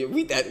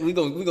we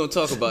gonna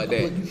talk about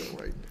that. I'm looking it up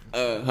right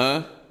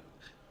now.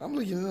 I'm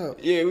looking it up.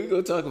 Yeah, we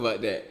gonna talk about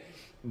that.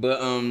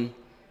 But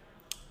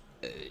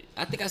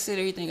I think I said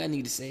everything I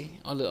need to say.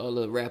 All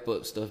the wrap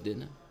up stuff,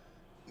 didn't I?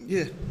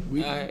 Yeah. All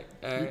right.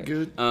 We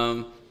good.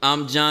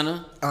 I'm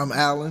Jonna. I'm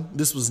Alan.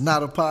 This was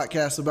not a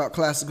podcast about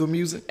classical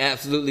music.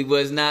 Absolutely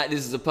was not.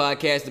 This is a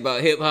podcast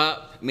about hip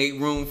hop. Make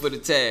room for the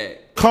tag.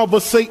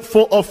 Conversate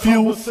for a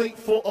few.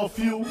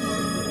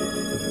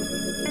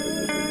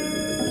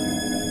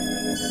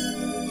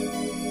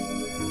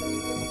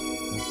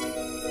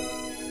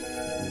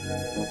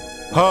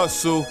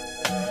 Hustle.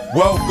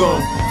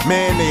 Welcome,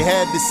 man, they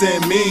had to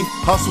send me.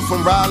 Hustle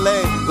from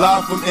Raleigh,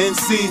 live from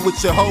NC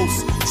with your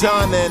hosts,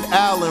 John and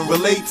Alan.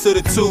 Relate to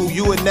the two.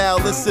 You are now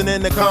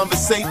listening to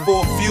Conversate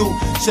for a Few.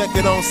 Check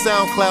it on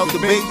SoundCloud,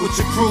 debate with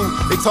your crew.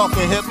 They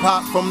talking hip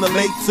hop from the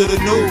late to the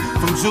new.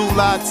 From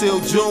July till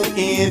June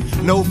end.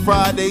 No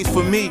Fridays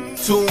for me.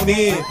 Tune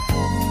in.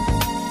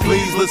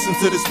 Please listen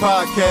to this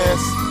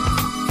podcast.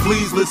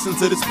 Please listen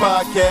to this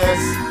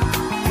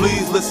podcast.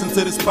 Please listen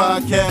to this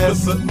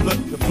podcast.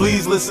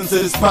 Please listen to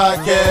this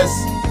podcast.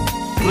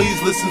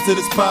 Please listen to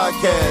this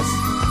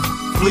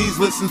podcast. Please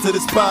listen to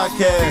this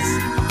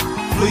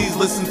podcast. Please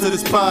listen to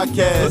this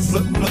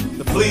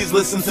podcast. Please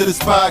listen to this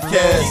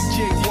podcast.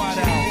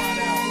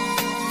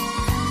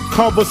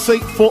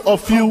 Conversate for a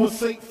few.